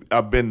team.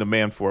 I've been the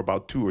man for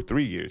about 2 or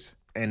 3 years.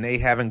 and they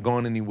haven't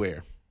gone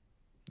anywhere.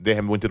 They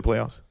haven't went to the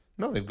playoffs.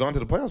 No, they've gone to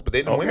the playoffs, but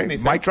they don't win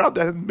anything. Mike Trout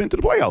hasn't been to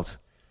the playoffs.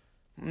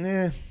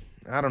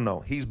 I don't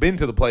know. He's been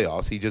to the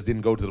playoffs. He just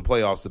didn't go to the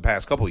playoffs the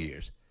past couple of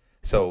years.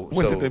 So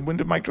When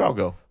did Mike Trout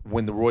go?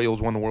 when the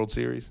Royals won the World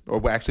Series,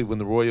 or actually when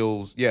the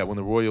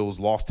Royals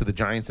lost to the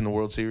Giants in the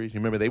World Series. You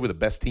remember they were the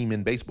best team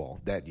in baseball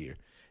that year,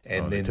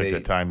 and they then took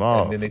that time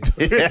off. And then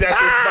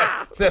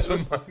that's what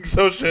Mike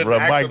Scioscia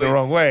Rubbed Mike the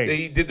wrong way.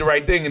 He did the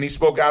right thing, and he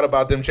spoke out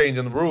about them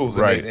changing the rules,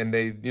 Right. And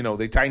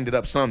they tightened it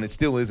up some. It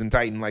still isn't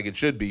tightened like it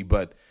should be,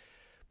 but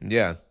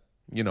yeah,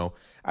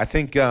 I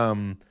think.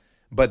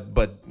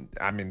 But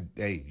I mean,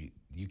 hey,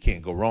 you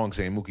can't go wrong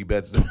saying Mookie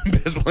Betts is the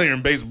best player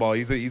in baseball.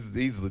 He's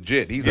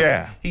legit.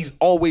 He's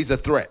always a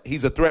threat.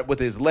 He's a threat with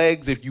his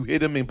legs. If you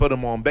hit him and put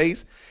him on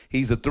base,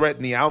 he's a threat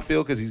in the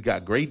outfield because he's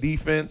got great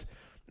defense.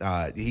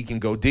 He can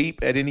go deep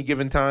at any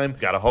given time.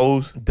 Got a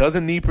hose.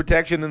 Doesn't need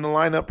protection in the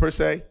lineup per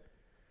se.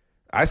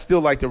 I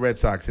still like the Red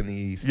Sox in the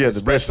East. Yeah,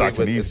 the Red Sox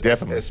in the East,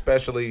 definitely.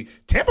 Especially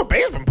Tampa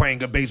Bay's been playing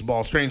good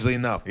baseball, strangely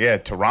enough. Yeah,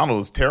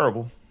 Toronto's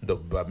terrible.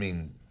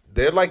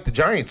 They're like the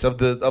Giants of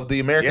the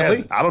American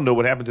League. I don't know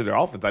what happened to their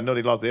offense. I know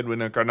they lost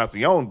Edwin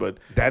Encarnacion, but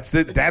That's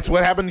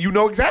what happened. You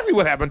know exactly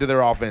what happened to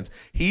their offense.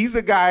 He's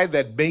the guy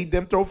that made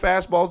them throw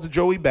fastballs to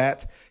Joey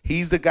Bats.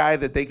 He's the guy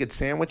that they could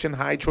sandwich and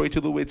hide Troy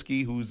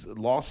Tulowitzki, who's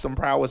lost some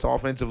prowess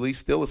offensively,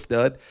 still a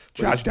stud.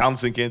 Josh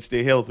Donaldson can't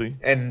stay healthy.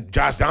 And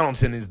Josh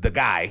Donaldson is the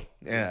guy,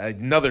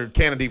 another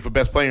candidate for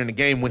best player in the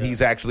game when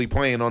he's actually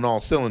playing on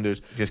all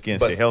cylinders. Just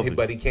can't stay healthy.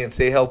 But he can't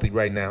stay healthy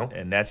right now.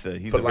 And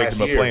he's For a last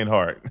victim year. of playing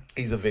hard.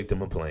 He's a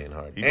victim of playing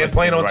hard. He And plays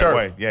playing the on right turf.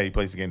 way. Yeah, he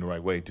plays the game the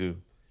right way, too.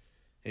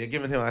 Yeah,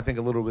 giving him, I think,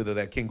 a little bit of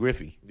that King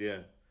Griffey. Yeah.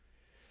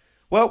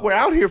 Well, we're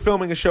out here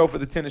filming a show for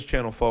the Tennis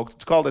Channel, folks.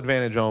 It's called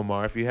Advantage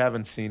Omar. If you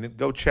haven't seen it,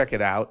 go check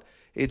it out.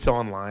 It's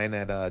online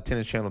at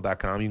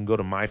tennischannel.com. You can go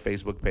to my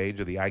Facebook page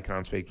or the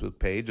Icons Facebook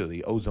page or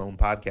the Ozone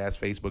Podcast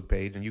Facebook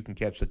page, and you can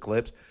catch the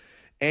clips.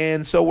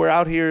 And so we're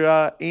out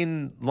here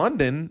in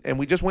London, and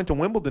we just went to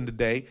Wimbledon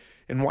today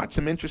and watched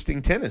some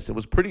interesting tennis. It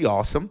was pretty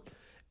awesome.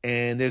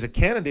 And there's a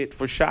candidate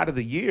for Shot of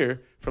the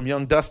Year from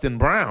young Dustin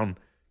Brown.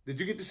 Did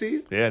you get to see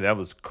it? Yeah, that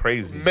was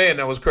crazy. Man,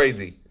 that was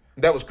crazy.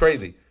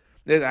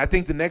 I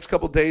think the next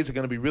couple of days are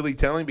going to be really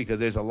telling because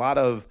there's a lot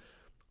of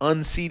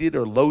unseeded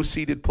or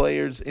low-seeded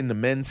players in the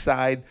men's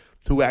side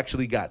who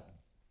actually got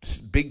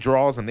big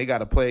draws, and they got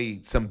to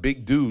play some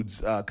big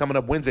dudes. Coming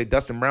up Wednesday,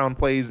 Dustin Brown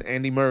plays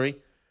Andy Murray.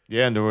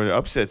 Yeah, and there were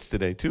upsets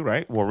today, too,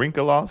 right?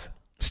 Wawrinka lost.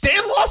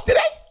 Stan lost today?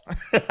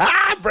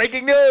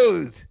 Breaking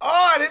news.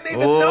 Oh, I didn't even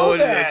know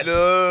that.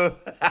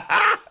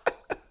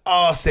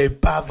 Oh, c'est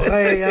pas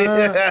vrai,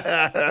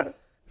 hein?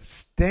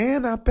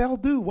 Stan a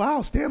perdu.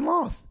 Wow, Stan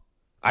lost.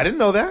 I didn't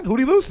know that. Who'd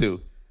he lose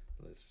to?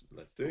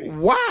 Let's see.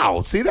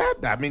 Wow. See that?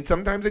 I mean,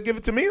 sometimes they give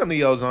it to me on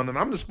the Ozone, and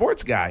I'm the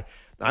sports guy.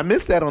 I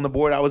missed that on the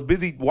board. I was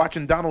busy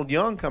watching Donald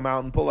Young come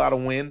out and pull out a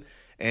win,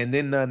 and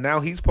then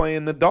now he's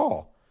playing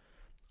Nadal.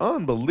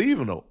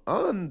 Unbelievable.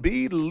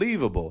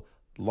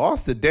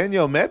 Lost to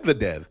Daniel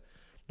Medvedev.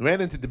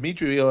 Ran into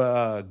Dmitry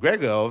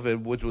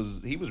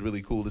Gregov, he was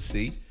really cool to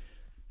see.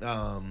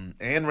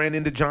 And ran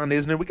into John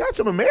Isner. We got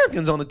some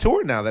Americans on the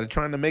tour now that are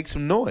trying to make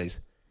some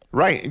noise.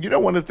 Right. And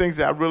one of the things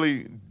that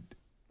really,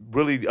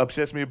 really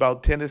upsets me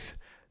about tennis,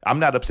 I'm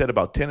not upset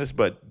about tennis,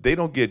 but they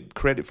don't get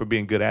credit for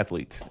being good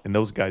athletes. And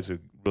those guys are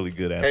really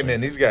good athletes. Hey,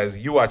 man, these guys,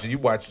 you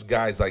watch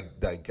guys like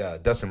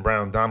Dustin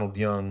Brown, Donald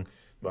Young,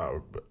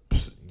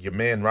 your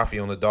man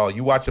Rafael Nadal.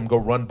 You watch them go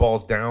run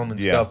balls down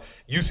and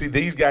stuff. You see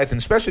these guys, and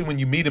especially when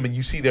you meet them and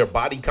you see their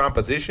body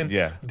composition,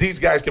 these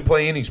guys can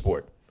play any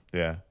sport.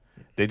 Yeah.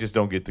 They just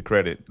don't get the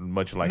credit,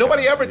 much like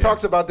nobody ever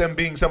talks about them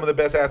being some of the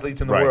best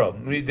athletes in the Right. world. I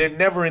mean, they're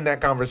never in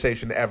that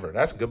conversation ever.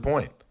 That's a good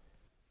point.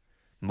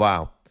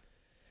 Wow.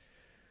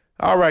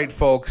 All right,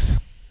 folks.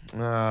 We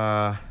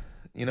had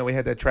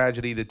that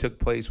tragedy that took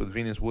place with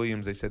Venus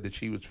Williams. They said that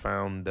she was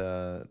found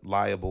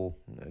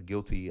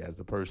guilty as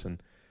the person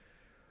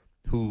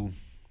who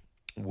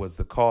was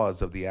the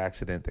cause of the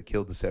accident that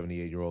killed the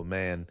 78-year-old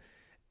man.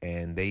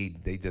 And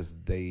it's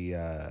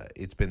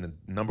been the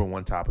number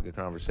one topic of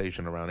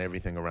conversation around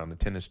everything around the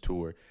tennis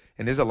tour.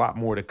 And there's a lot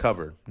more to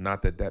cover.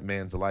 Not that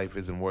man's life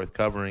isn't worth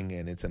covering,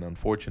 and it's an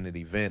unfortunate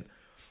event.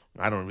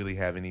 I don't really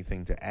have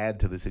anything to add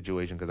to the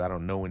situation because I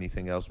don't know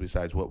anything else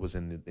besides what was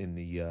in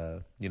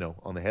the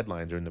on the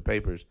headlines or in the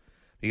papers.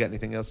 You got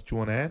anything else that you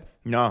want to add?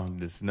 No,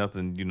 there's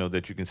nothing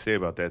that you can say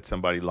about that.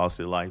 Somebody lost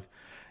their life,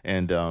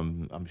 and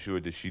I'm sure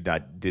that she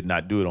did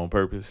not do it on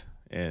purpose,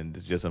 and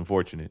it's just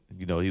unfortunate.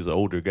 He's an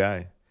older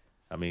guy.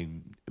 I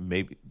mean,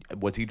 maybe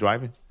was he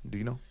driving? Do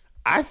you know?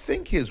 I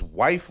think his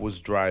wife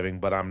was driving,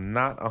 but I'm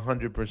not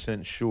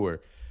 100% sure.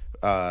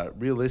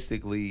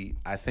 Realistically,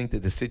 I think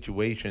that the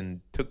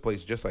situation took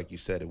place just like you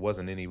said. It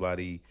wasn't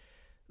anybody.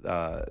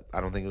 I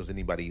don't think it was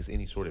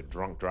any sort of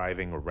drunk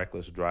driving or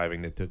reckless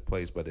driving that took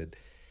place, but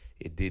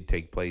it did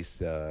take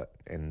place,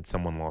 and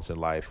someone lost their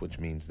life, which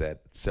means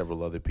that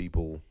several other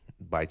people,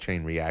 by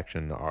chain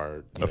reaction,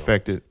 are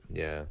affected.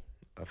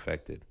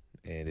 Affected,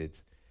 and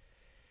it's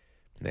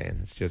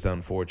just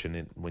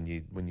unfortunate when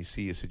you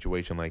see a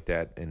situation like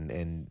that,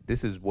 and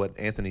this is what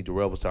Anthony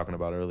Durrell was talking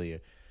about earlier.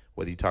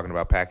 Whether you're talking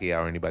about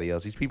Pacquiao or anybody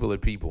else, these people are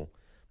people,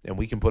 and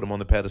we can put them on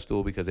the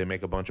pedestal because they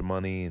make a bunch of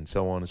money and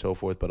so on and so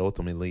forth. But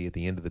ultimately, at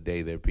the end of the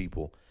day, they're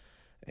people,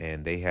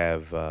 and they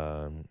have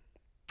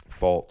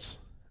faults,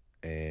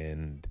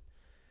 and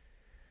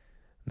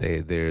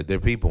they're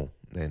people,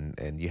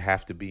 and you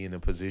have to be in a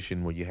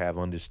position where you have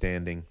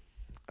understanding.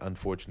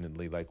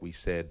 Unfortunately, like we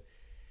said,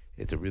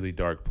 it's a really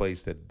dark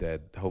place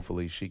that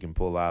hopefully she can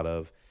pull out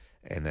of,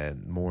 and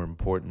then more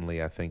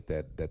importantly, I think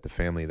that the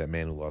family of that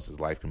man who lost his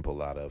life can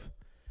pull out of.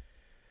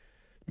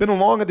 Been a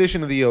long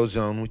edition of the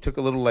Ozone. We took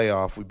a little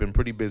layoff. We've been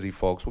pretty busy,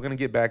 folks. We're going to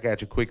get back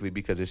at you quickly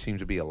because there seems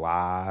to be a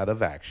lot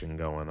of action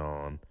going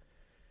on.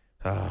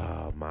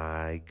 Oh,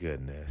 my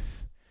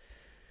goodness.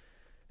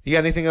 You got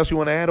anything else you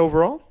want to add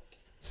overall?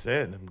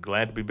 Said, I'm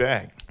glad to be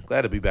back.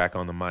 Glad to be back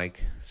on the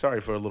mic.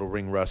 Sorry for a little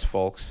ring rust,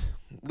 folks.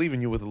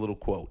 Leaving you with a little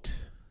quote.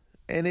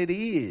 And it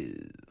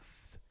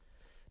is,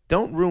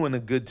 don't ruin a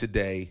good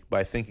today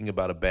by thinking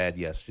about a bad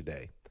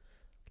yesterday.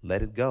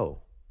 Let it go.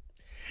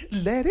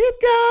 Let it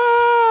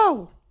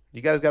go.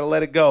 You guys got to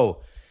let it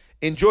go.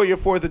 Enjoy your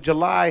 4th of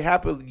July.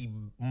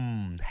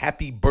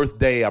 Happy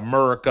birthday,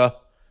 America.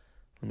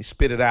 Let me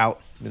spit it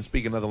out. Been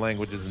speaking other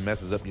languages and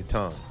messes up your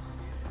tongue.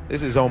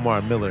 This is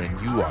Omar Miller, and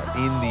you are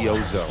in the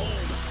Ozone.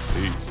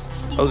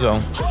 Peace.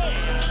 Ozone.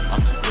 I'm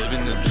just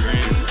living the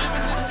dream.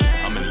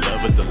 I'm in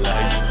love with the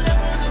lights.